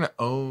 if you're going to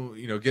own,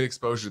 get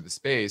exposure to the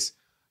space,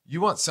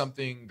 you want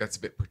something that's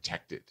a bit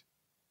protected,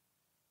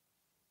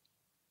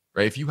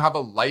 right? If you have a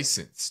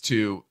license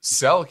to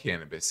sell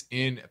cannabis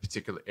in a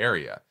particular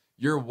area,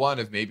 you're one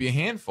of maybe a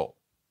handful.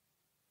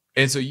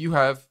 And so you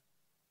have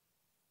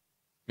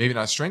maybe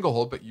not a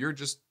stranglehold, but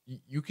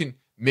you can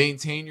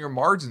maintain your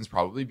margins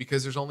probably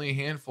because there's only a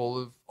handful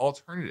of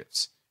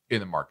alternatives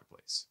in the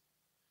marketplace.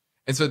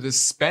 And so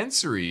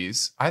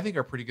dispensaries, I think,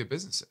 are pretty good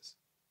businesses.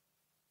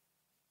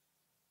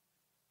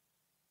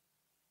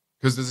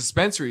 Because the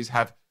dispensaries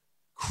have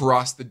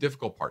cross the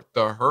difficult part,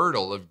 the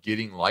hurdle of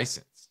getting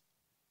licensed.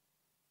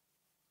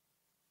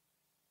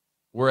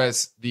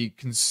 Whereas the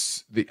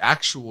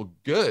actual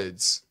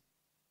goods,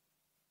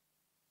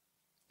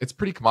 it's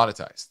pretty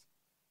commoditized.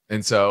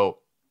 And so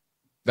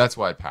that's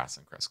why I pass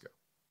on Cresco.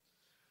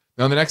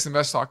 Now, in the next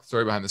Invest Talk, the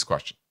story behind this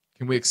question: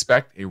 can we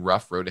expect a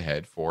rough road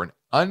ahead for an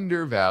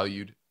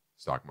undervalued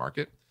stock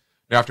market?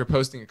 Now, after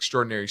posting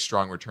extraordinary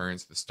strong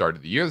returns at the start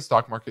of the year, the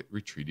stock market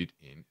retreated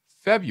in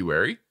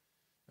February.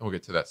 And we'll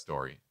get to that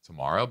story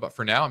tomorrow. But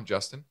for now, I'm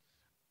Justin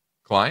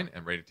Klein.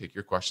 I'm ready to take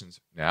your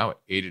questions now at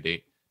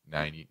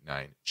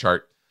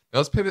 888-99-CHART. Now,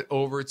 let's pivot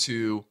over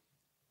to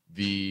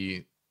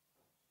the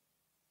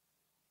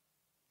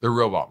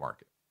robot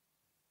market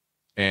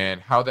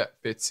and how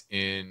that fits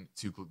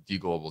into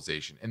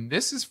deglobalization. And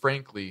this is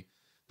frankly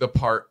the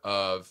part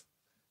of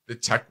the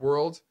tech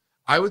world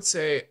I would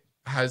say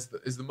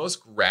is the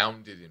most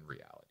grounded in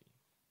reality.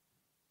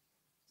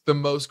 The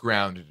most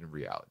grounded in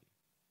reality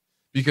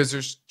because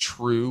there's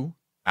true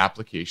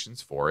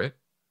applications for it.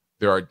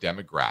 There are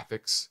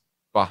demographics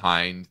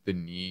behind the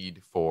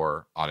need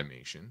for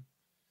automation.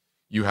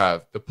 You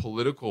have the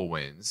political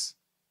winds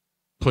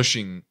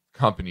pushing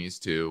companies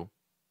to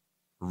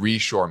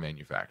reshore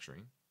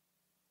manufacturing.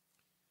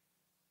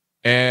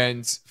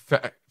 And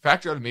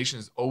factory automation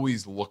has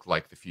always looked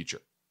like the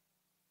future.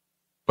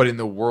 But in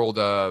the world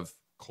of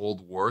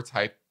Cold War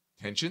type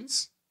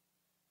tensions,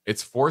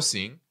 it's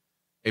forcing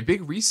a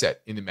big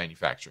reset in the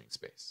manufacturing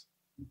space.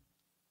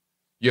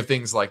 You have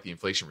things like the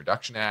Inflation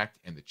Reduction Act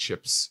and the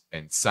Chips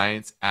and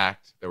Science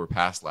Act that were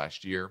passed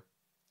last year.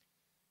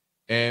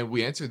 And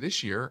we enter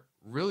this year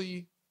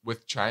really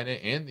with China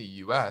and the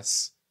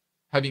US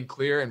having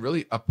clear and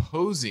really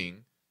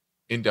opposing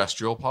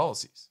industrial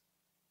policies.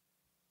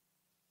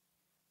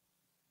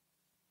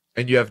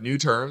 And you have new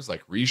terms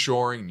like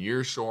reshoring,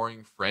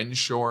 nearshoring,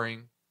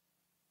 friendshoring.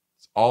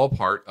 It's all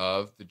part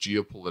of the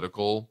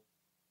geopolitical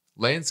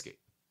landscape.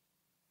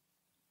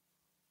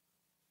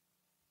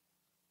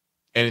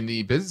 And in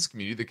the business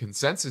community, the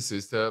consensus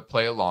is to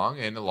play along.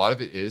 And a lot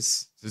of it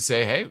is to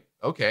say, hey,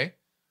 okay,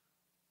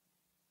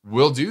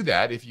 we'll do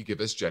that if you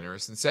give us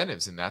generous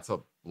incentives. And that's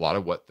a lot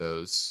of what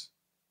those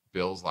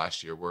bills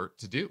last year were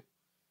to do.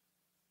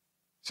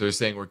 So they're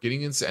saying we're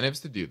getting incentives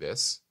to do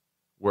this.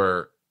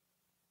 We're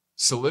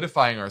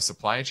solidifying our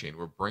supply chain.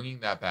 We're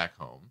bringing that back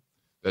home.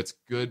 That's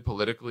good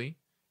politically,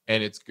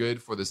 and it's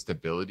good for the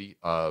stability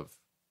of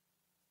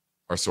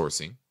our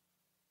sourcing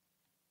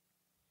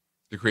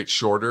to create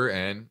shorter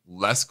and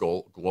less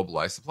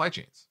globalized supply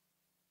chains.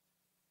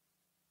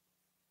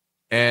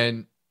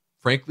 And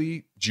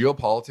frankly,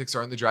 geopolitics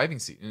are in the driving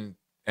seat. And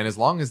as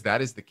long as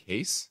that is the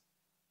case,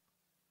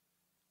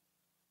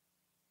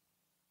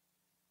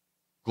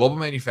 global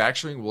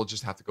manufacturing will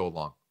just have to go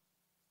along.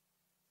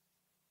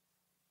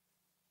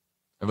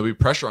 And there'll be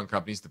pressure on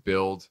companies to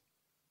build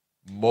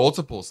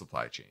multiple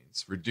supply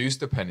chains, reduce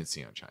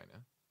dependency on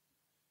China.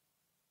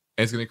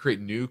 And it's going to create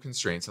new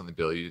constraints on the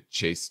ability to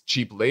chase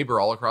cheap labor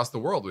all across the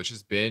world, which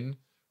has been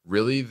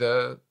really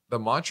the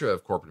mantra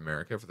of corporate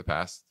America for the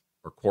past,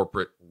 or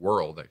corporate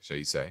world, shall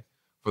you say,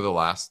 for the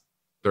last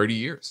 30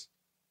 years.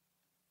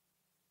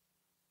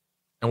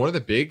 And one of the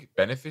big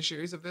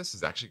beneficiaries of this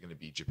is actually going to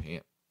be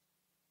Japan.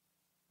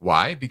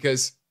 Why?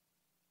 Because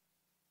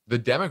the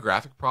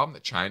demographic problem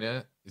that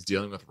China is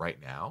dealing with right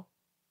now,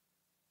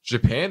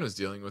 Japan was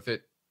dealing with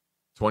it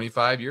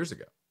 25 years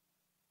ago.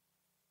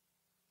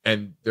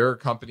 And there are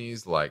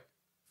companies like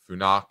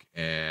Funak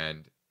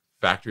and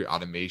factory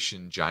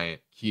automation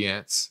giant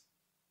Keyence.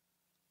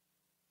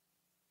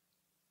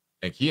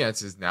 And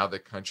Keyence is now the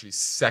country's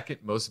second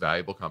most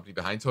valuable company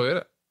behind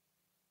Toyota.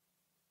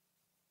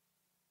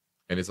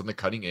 And it's on the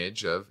cutting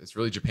edge it's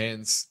really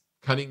Japan's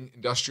cutting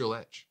industrial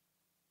edge.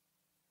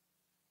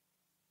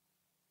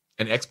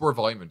 And export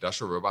volume of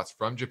industrial robots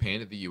from Japan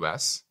to the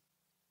US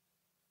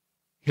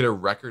hit a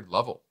record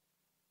level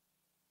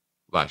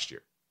last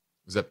year.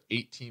 It was up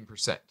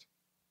 18%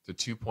 to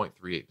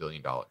 $2.38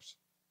 billion.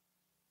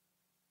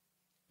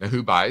 Now,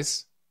 who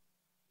buys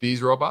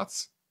these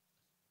robots?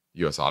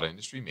 The US auto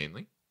industry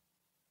mainly.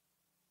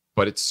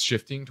 But it's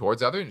shifting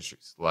towards other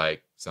industries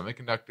like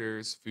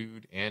semiconductors,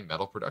 food, and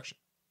metal production.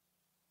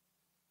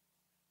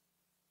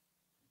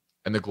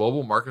 And the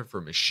global market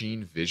for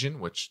machine vision,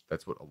 which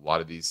that's what a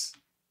lot of these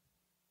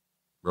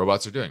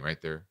robots are doing,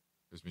 right? There's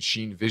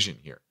machine vision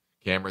here.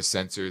 Cameras,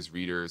 sensors,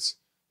 readers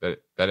that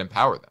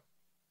empower them.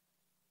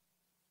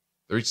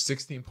 They reached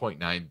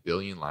 $16.9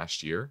 billion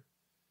last year,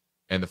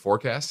 and the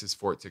forecast is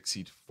for it to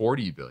exceed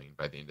 $40 billion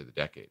by the end of the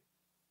decade.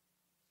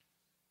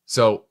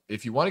 So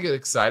if you want to get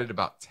excited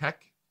about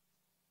tech,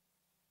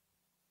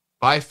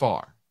 by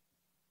far,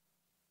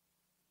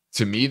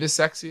 to me, the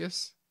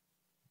sexiest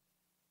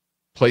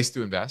place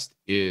to invest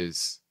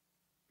is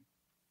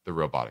the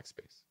robotic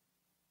space.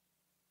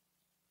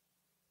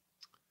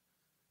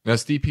 Now,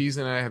 Steve Pease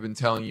and I have been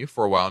telling you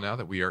for a while now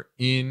that we are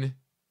in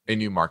a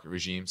new market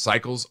regime.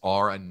 Cycles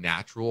are a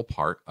natural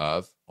part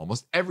of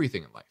almost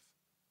everything in life.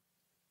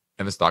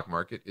 And the stock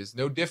market is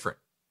no different,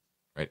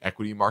 right?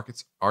 Equity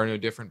markets are no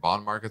different.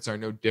 Bond markets are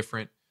no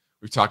different.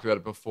 We've talked about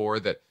it before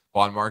that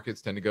bond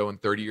markets tend to go in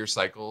 30-year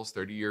cycles,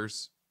 30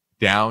 years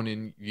down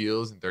in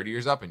yields and 30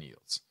 years up in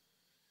yields.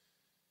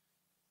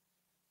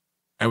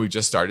 And we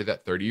just started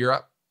that 30-year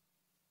up.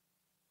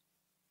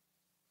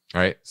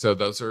 All right. So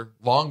those are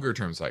longer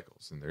term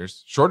cycles, and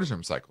there's shorter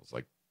term cycles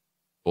like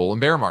bull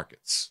and bear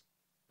markets,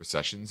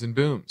 recessions and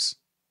booms.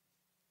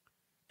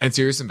 And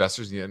serious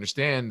investors need to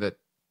understand that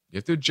you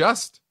have to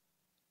adjust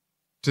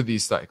to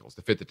these cycles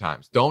to fit the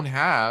times. Don't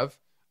have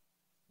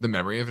the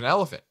memory of an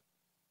elephant.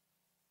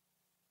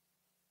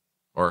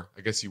 Or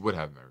I guess you would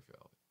have a memory of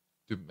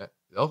an elephant.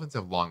 Do elephants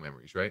have long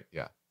memories, right?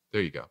 Yeah.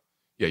 There you go.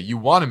 Yeah, you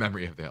want a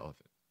memory of the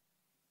elephant.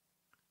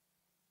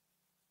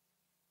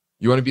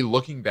 You want to be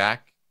looking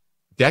back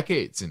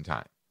decades in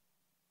time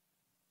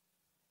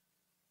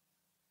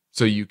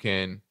so you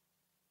can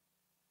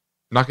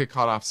not get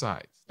caught off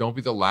sides. Don't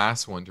be the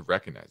last one to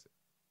recognize it.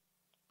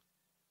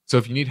 So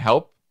if you need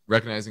help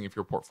recognizing if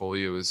your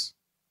portfolio is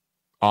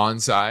on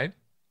side,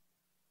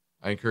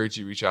 I encourage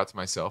you to reach out to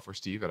myself or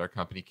Steve at our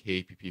company,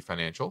 KPP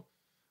Financial,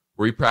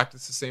 where we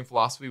practice the same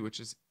philosophy, which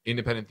is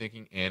independent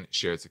thinking and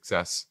shared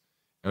success.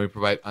 And we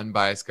provide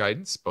unbiased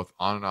guidance, both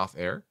on and off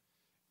air.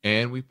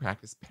 And we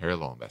practice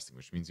parallel investing,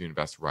 which means we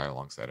invest right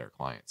alongside our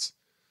clients.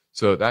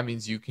 So that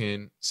means you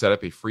can set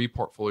up a free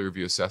portfolio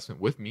review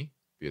assessment with me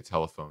via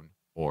telephone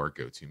or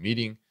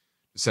GoToMeeting.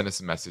 Just send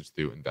us a message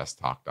through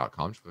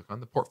investtalk.com. Just click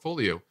on the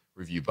portfolio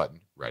review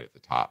button right at the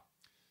top.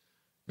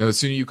 Now, the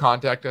sooner you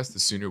contact us, the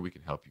sooner we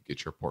can help you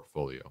get your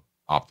portfolio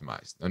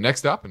optimized. Now,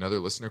 next up, another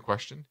listener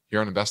question here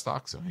on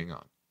InvestTalk, so hang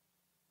on.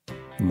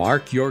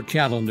 Mark your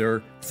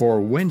calendar for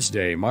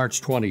Wednesday,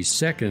 March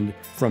 22nd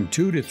from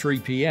 2 to 3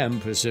 p.m.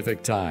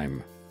 Pacific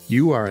Time.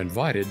 You are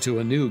invited to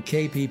a new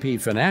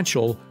KPP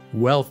Financial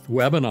Wealth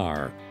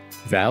Webinar,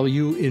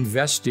 Value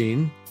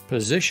Investing,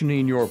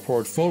 Positioning Your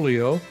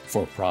Portfolio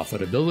for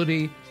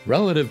Profitability,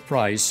 Relative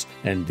Price,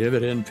 and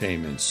Dividend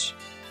Payments.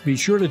 Be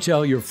sure to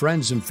tell your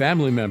friends and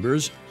family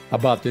members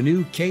about the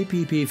new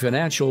KPP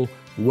Financial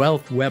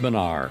Wealth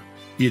Webinar.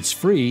 It's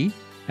free,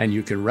 and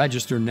you can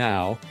register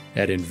now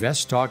at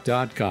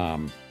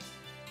investtalk.com.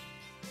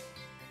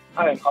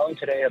 Hi, I'm calling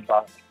today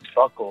about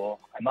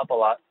Buckle. I'm up a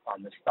lot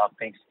on this stock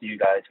thanks to you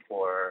guys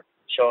for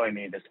showing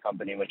me this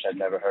company, which I've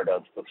never heard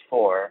of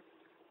before.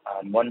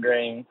 I'm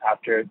wondering,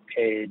 after it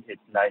paid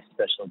its nice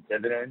special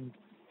dividend,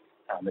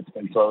 it's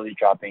been slowly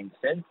dropping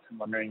since. I'm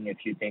wondering if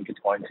you think it's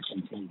going to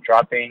continue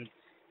dropping.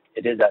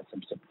 It is at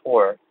some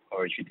support,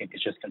 or if you think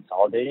it's just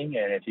consolidating,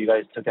 and if you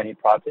guys took any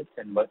profits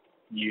and what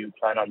you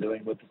plan on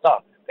doing with the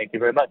stock. Thank you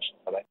very much.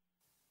 Bye-bye.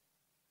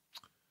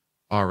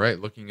 All right,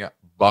 looking at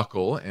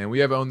Buckle, and we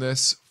have owned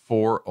this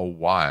for a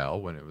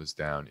while when it was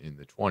down in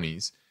the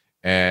 20s,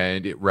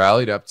 and it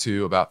rallied up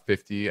to about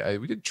 50.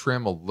 We did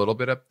trim a little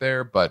bit up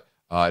there, but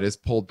it has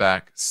pulled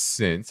back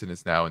since, and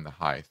it's now in the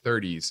high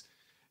 30s.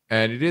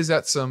 And it is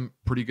at some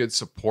pretty good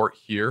support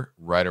here,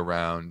 right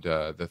around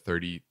the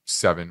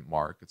 37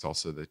 mark. It's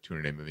also the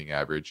 200-day moving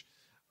average.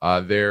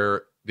 They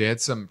had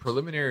some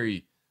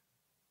preliminary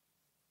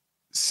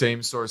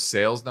same-store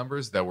sales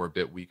numbers that were a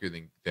bit weaker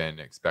than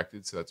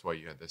expected, so that's why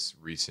you had this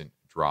recent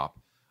drop.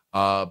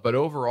 But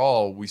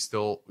overall, we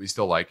still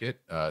like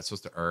it. It's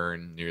supposed to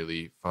earn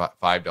nearly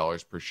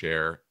 $5 per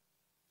share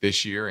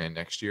this year and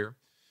next year,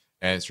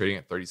 and it's trading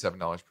at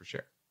 $37 per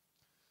share.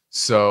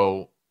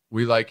 So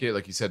we like it.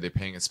 Like you said, they're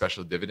paying a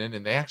special dividend,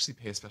 and they actually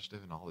pay a special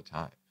dividend all the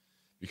time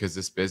because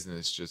this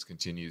business just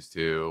continues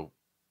to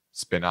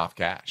spin off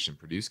cash and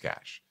produce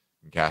cash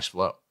and cash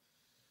flow.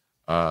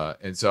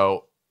 And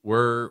so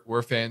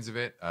we're fans of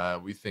it.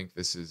 We think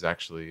this is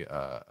actually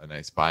a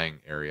nice buying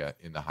area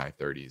in the high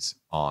 30s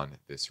on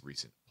this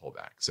recent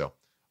pullback. So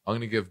I'm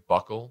going to give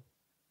Buckle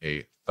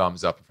a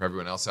thumbs up. And for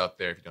everyone else out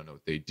there, if you don't know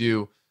what they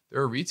do,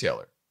 they're a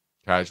retailer,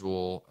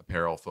 casual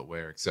apparel,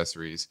 footwear,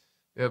 accessories.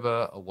 They have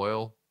a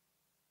loyal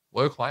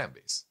client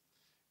base,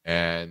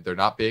 and they're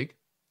not big,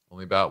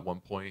 only about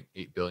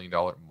 $1.8 billion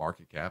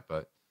market cap,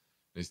 but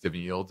nice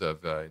dividend yield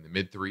of in the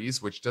mid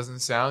threes, which doesn't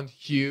sound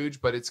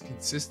huge, but it's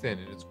consistent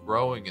and it's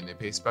growing, and they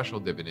pay special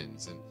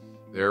dividends, and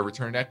their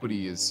return on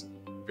equity is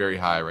very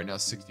high right now,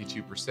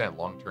 62%.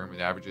 Long term,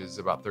 it averages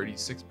about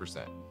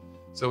 36%.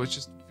 So it's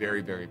just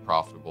very, very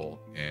profitable,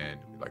 and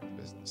we like the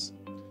business.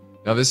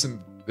 Now, this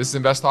is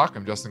Invest Talk.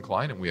 I'm Justin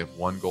Klein, and we have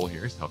one goal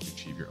here is to help you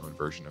achieve your own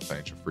version of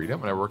financial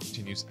freedom. And our work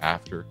continues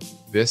after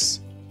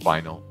this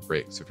final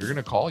break. So if you're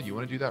going to call, you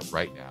want to do that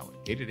right now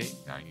at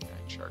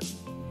 888-99-CHART.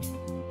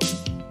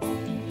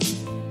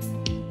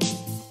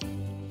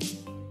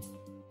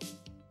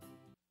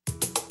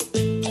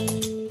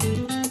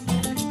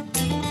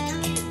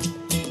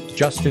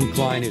 Justin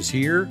Klein is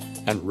here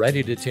and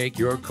ready to take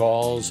your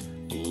calls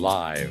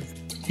live.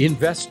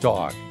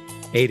 InvestTalk,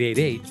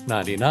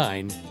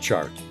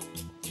 888-99-CHART.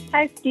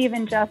 Hi, Steve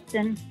and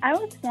Justin. I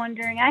was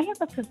wondering, I have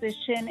a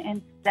position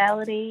in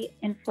Fidelity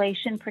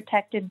Inflation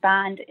Protected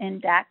Bond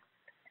Index,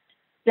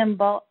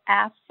 symbol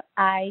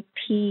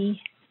FIPDX.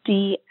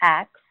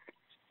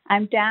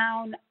 I'm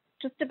down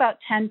just about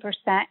 10%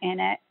 in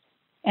it.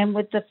 And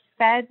with the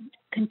Fed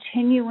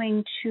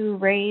continuing to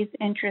raise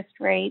interest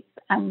rates,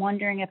 I'm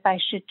wondering if I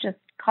should just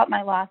cut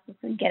my losses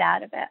and get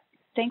out of it.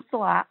 Thanks a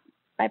lot.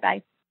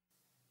 Bye-bye.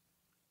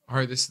 All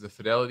right, this is the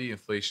Fidelity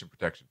Inflation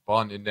Protection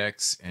Bond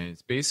Index, and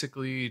it's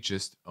basically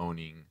just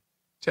owning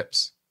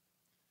tips.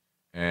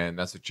 And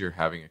that's what you're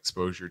having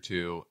exposure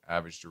to.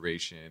 Average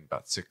duration,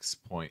 about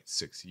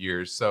 6.6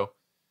 years. So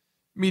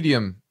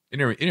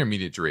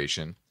intermediate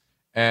duration.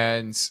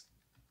 And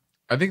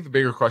I think the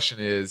bigger question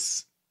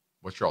is,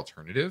 what's your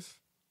alternative?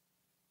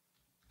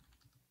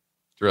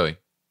 It's really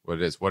what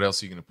it is. What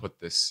else are you going to put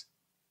this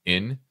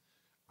in?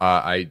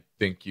 I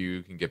think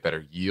you can get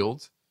better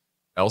yield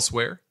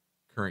elsewhere.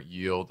 Current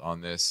yield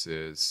on this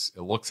it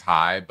looks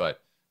high,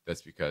 but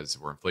that's because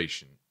where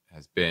inflation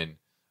has been.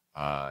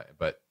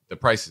 But the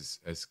price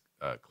has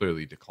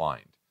clearly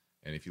declined.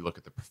 And if you look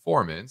at the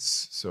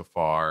performance so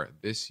far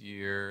this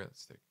year,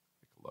 let's take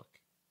a look.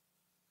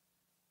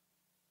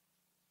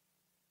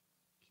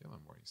 Come on,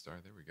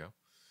 Morningstar. There we go.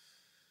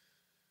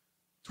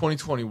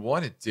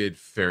 2021, it did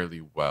fairly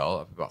well,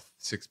 up about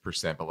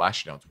 6%, but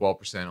last year down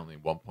 12%, only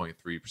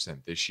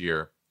 1.3% this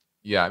year.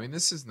 Yeah, I mean,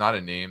 this is not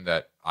a name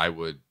that I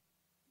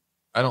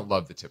don't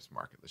love the tips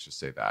market. Let's just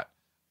say that.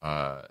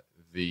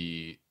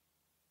 The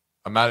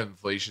amount of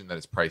inflation that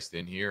is priced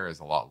in here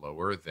is a lot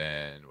lower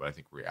than what I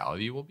think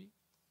reality will be.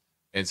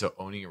 And so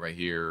owning it right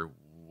here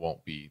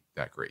won't be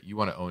that great. You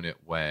want to own it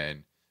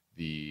when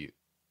the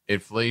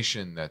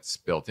inflation that's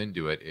built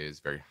into it is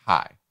very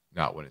high,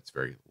 not when it's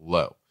very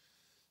low.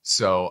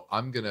 So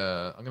I'm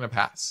gonna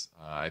pass.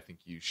 I think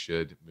you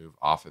should move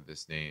off of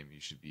this name.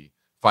 You should be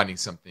finding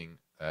something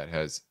that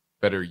has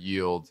better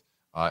yield.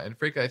 And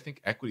frankly, I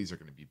think equities are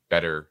going to be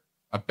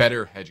a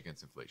better hedge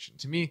against inflation.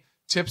 To me,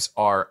 tips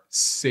are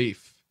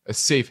a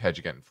safe hedge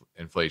against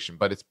inflation,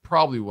 but it's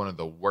probably one of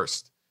the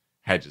worst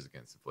hedges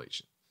against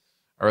inflation.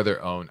 I'd rather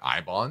own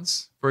I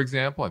bonds, for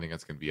example. I think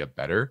that's going to be a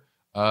better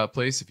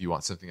place if you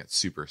want something that's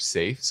super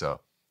safe. So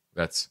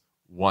that's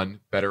one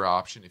better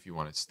option if you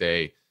want to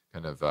stay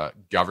kind of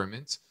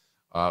government.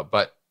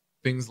 But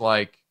things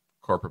like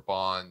corporate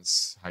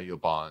bonds, high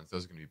yield bonds,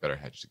 those are going to be better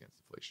hedged against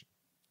inflation.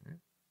 Okay.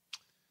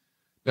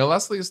 Now,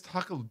 lastly, let's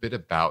talk a little bit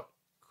about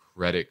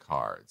credit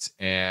cards.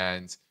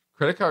 And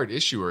credit card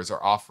issuers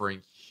are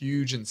offering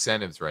huge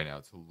incentives right now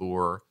to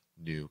lure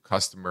new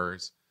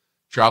customers.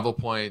 Travel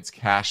points,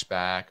 cash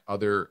back,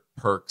 other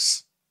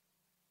perks.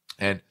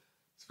 And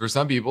for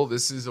some people,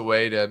 this is a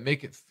way to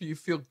make you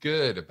feel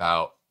good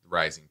about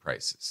rising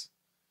prices.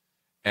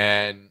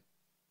 And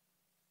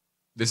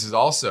this has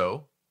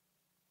also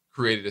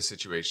created a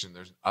situation,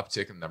 there's an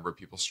uptick in the number of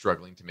people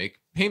struggling to make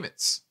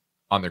payments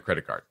on their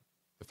credit card,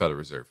 the Federal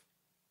Reserve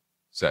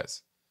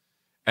says.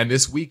 And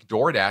this week,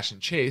 DoorDash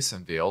and Chase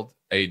unveiled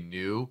a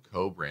new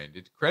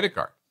co-branded credit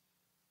card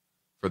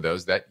for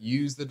those that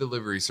use the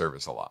delivery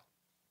service a lot.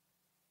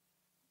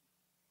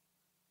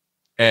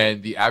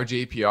 And the average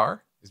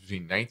APR is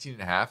between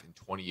 19.5% and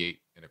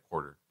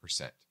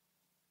 28.25%.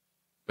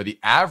 But the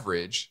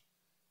average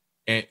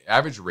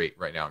rate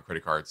right now on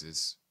credit cards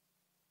is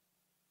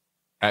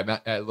at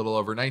a little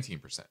over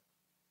 19%. So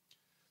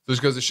this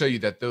goes to show you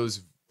that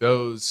those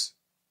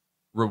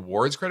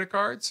rewards credit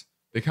cards,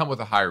 they come with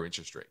a higher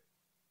interest rate.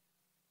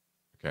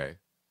 Okay.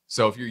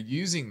 So if you're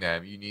using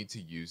them, you need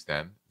to use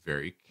them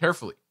very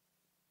carefully.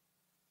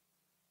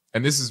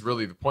 And this is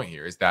really the point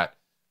here, is that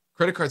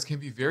credit cards can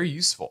be very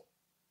useful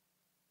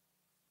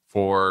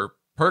for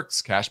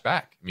perks, cash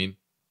back. I mean,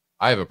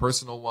 I have a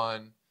personal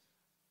one.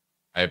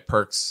 I have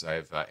perks. I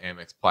have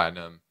Amex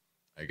Platinum.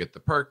 I get the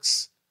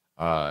perks.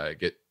 I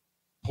get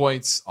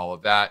points, all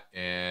of that,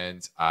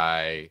 and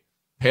I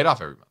pay it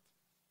off every month.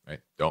 Right?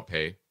 Don't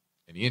pay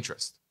any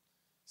interest.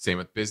 Same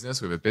with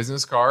business. We have a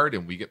business card,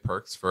 and we get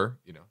perks for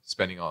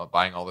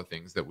buying all the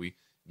things that we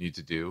need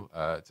to do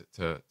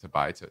to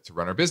buy to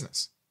run our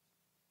business.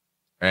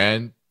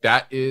 And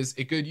that is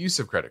a good use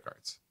of credit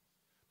cards.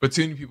 But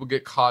too many people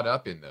get caught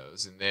up in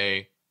those, and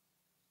they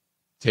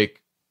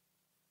take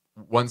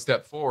one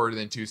step forward and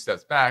then two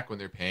steps back when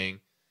they're paying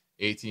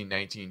 18,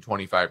 19,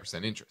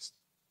 25% interest.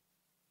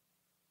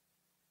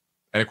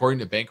 And according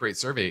to Bankrate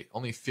survey,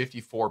 only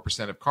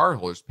 54% of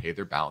cardholders pay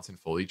their balance in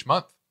full each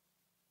month.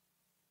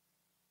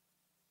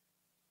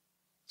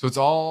 So it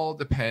all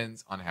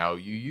depends on how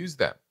you use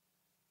them.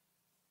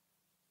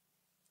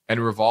 And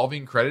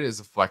revolving credit is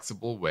a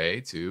flexible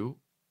way to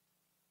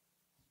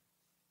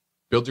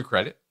build your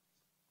credit,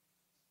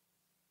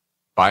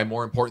 buy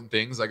more important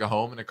things like a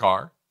home and a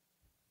car.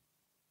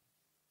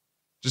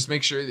 Just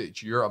make sure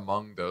that you're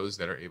among those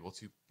that are able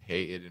to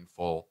pay it in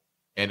full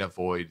and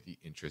avoid the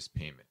interest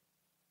payment.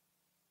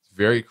 It's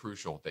very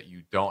crucial that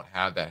you don't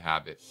have that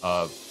habit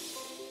of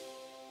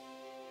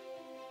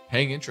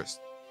paying interest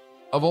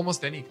of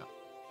almost any kind.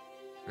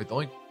 Right? The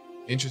only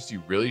interest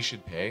you really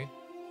should pay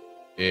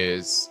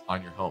is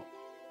on your home.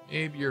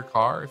 Maybe your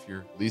car if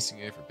you're leasing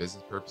it for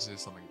business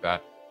purposes, something like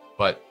that.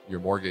 But your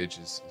mortgage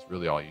is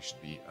really all you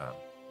should be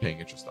paying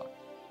interest on.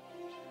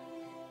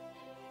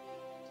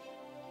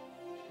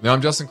 Now,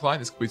 I'm Justin Klein.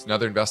 This completes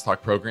another Invest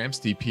Talk program.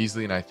 Steve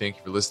Peasley and I thank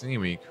you for listening,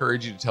 and we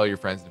encourage you to tell your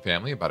friends and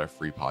family about our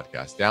free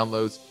podcast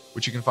downloads,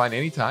 which you can find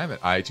anytime at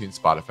iTunes,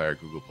 Spotify, or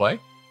Google Play.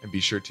 And be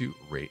sure to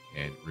rate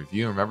and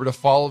review. And remember to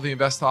follow the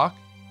Invest Talk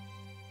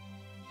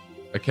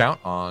account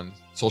on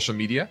social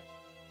media,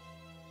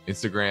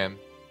 Instagram,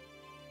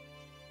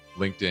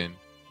 LinkedIn,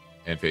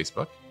 and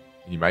Facebook.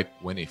 And you might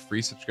win a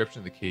free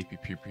subscription to the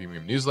KPP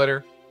Premium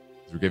newsletter.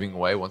 We're giving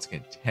away, once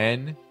again,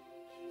 10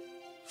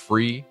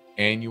 free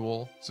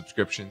annual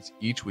subscriptions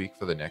each week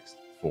for the next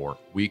 4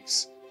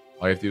 weeks.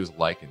 All you have to do is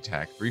like and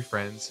tag 3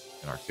 friends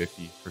in our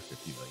 50 for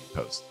 50 million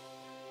post.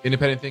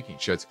 Independent thinking,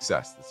 shared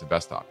success. That's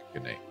Invest Talk.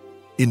 Good night.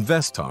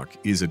 Invest Talk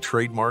is a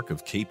trademark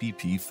of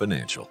KPP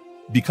Financial.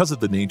 Because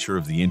of the nature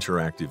of the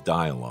interactive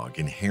dialogue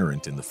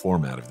inherent in the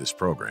format of this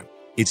program,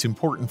 it's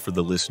important for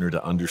the listener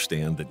to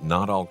understand that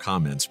not all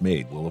comments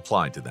made will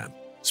apply to them.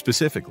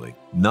 Specifically,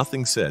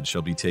 nothing said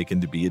shall be taken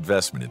to be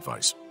investment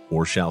advice,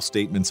 or shall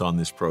statements on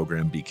this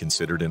program be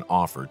considered an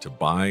offer to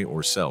buy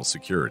or sell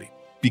security.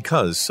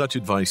 Because such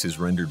advice is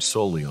rendered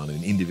solely on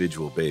an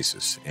individual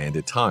basis and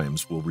at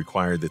times will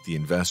require that the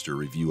investor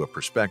review a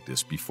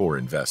prospectus before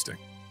investing.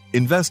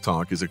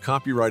 InvestTalk is a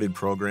copyrighted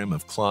program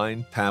of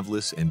Klein,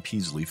 Pavlis, and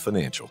Peasley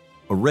Financial,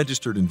 a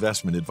registered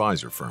investment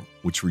advisor firm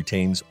which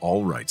retains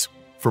all rights.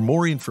 For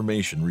more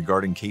information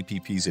regarding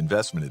KPP's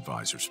investment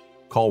advisors,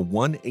 call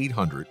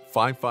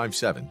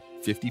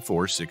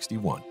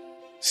 1-800-557-5461.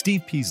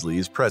 Steve Peasley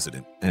is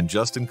president, and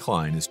Justin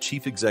Klein is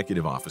chief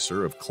executive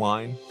officer of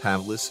Klein,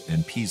 Pavlis,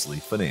 and Peasley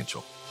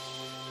Financial.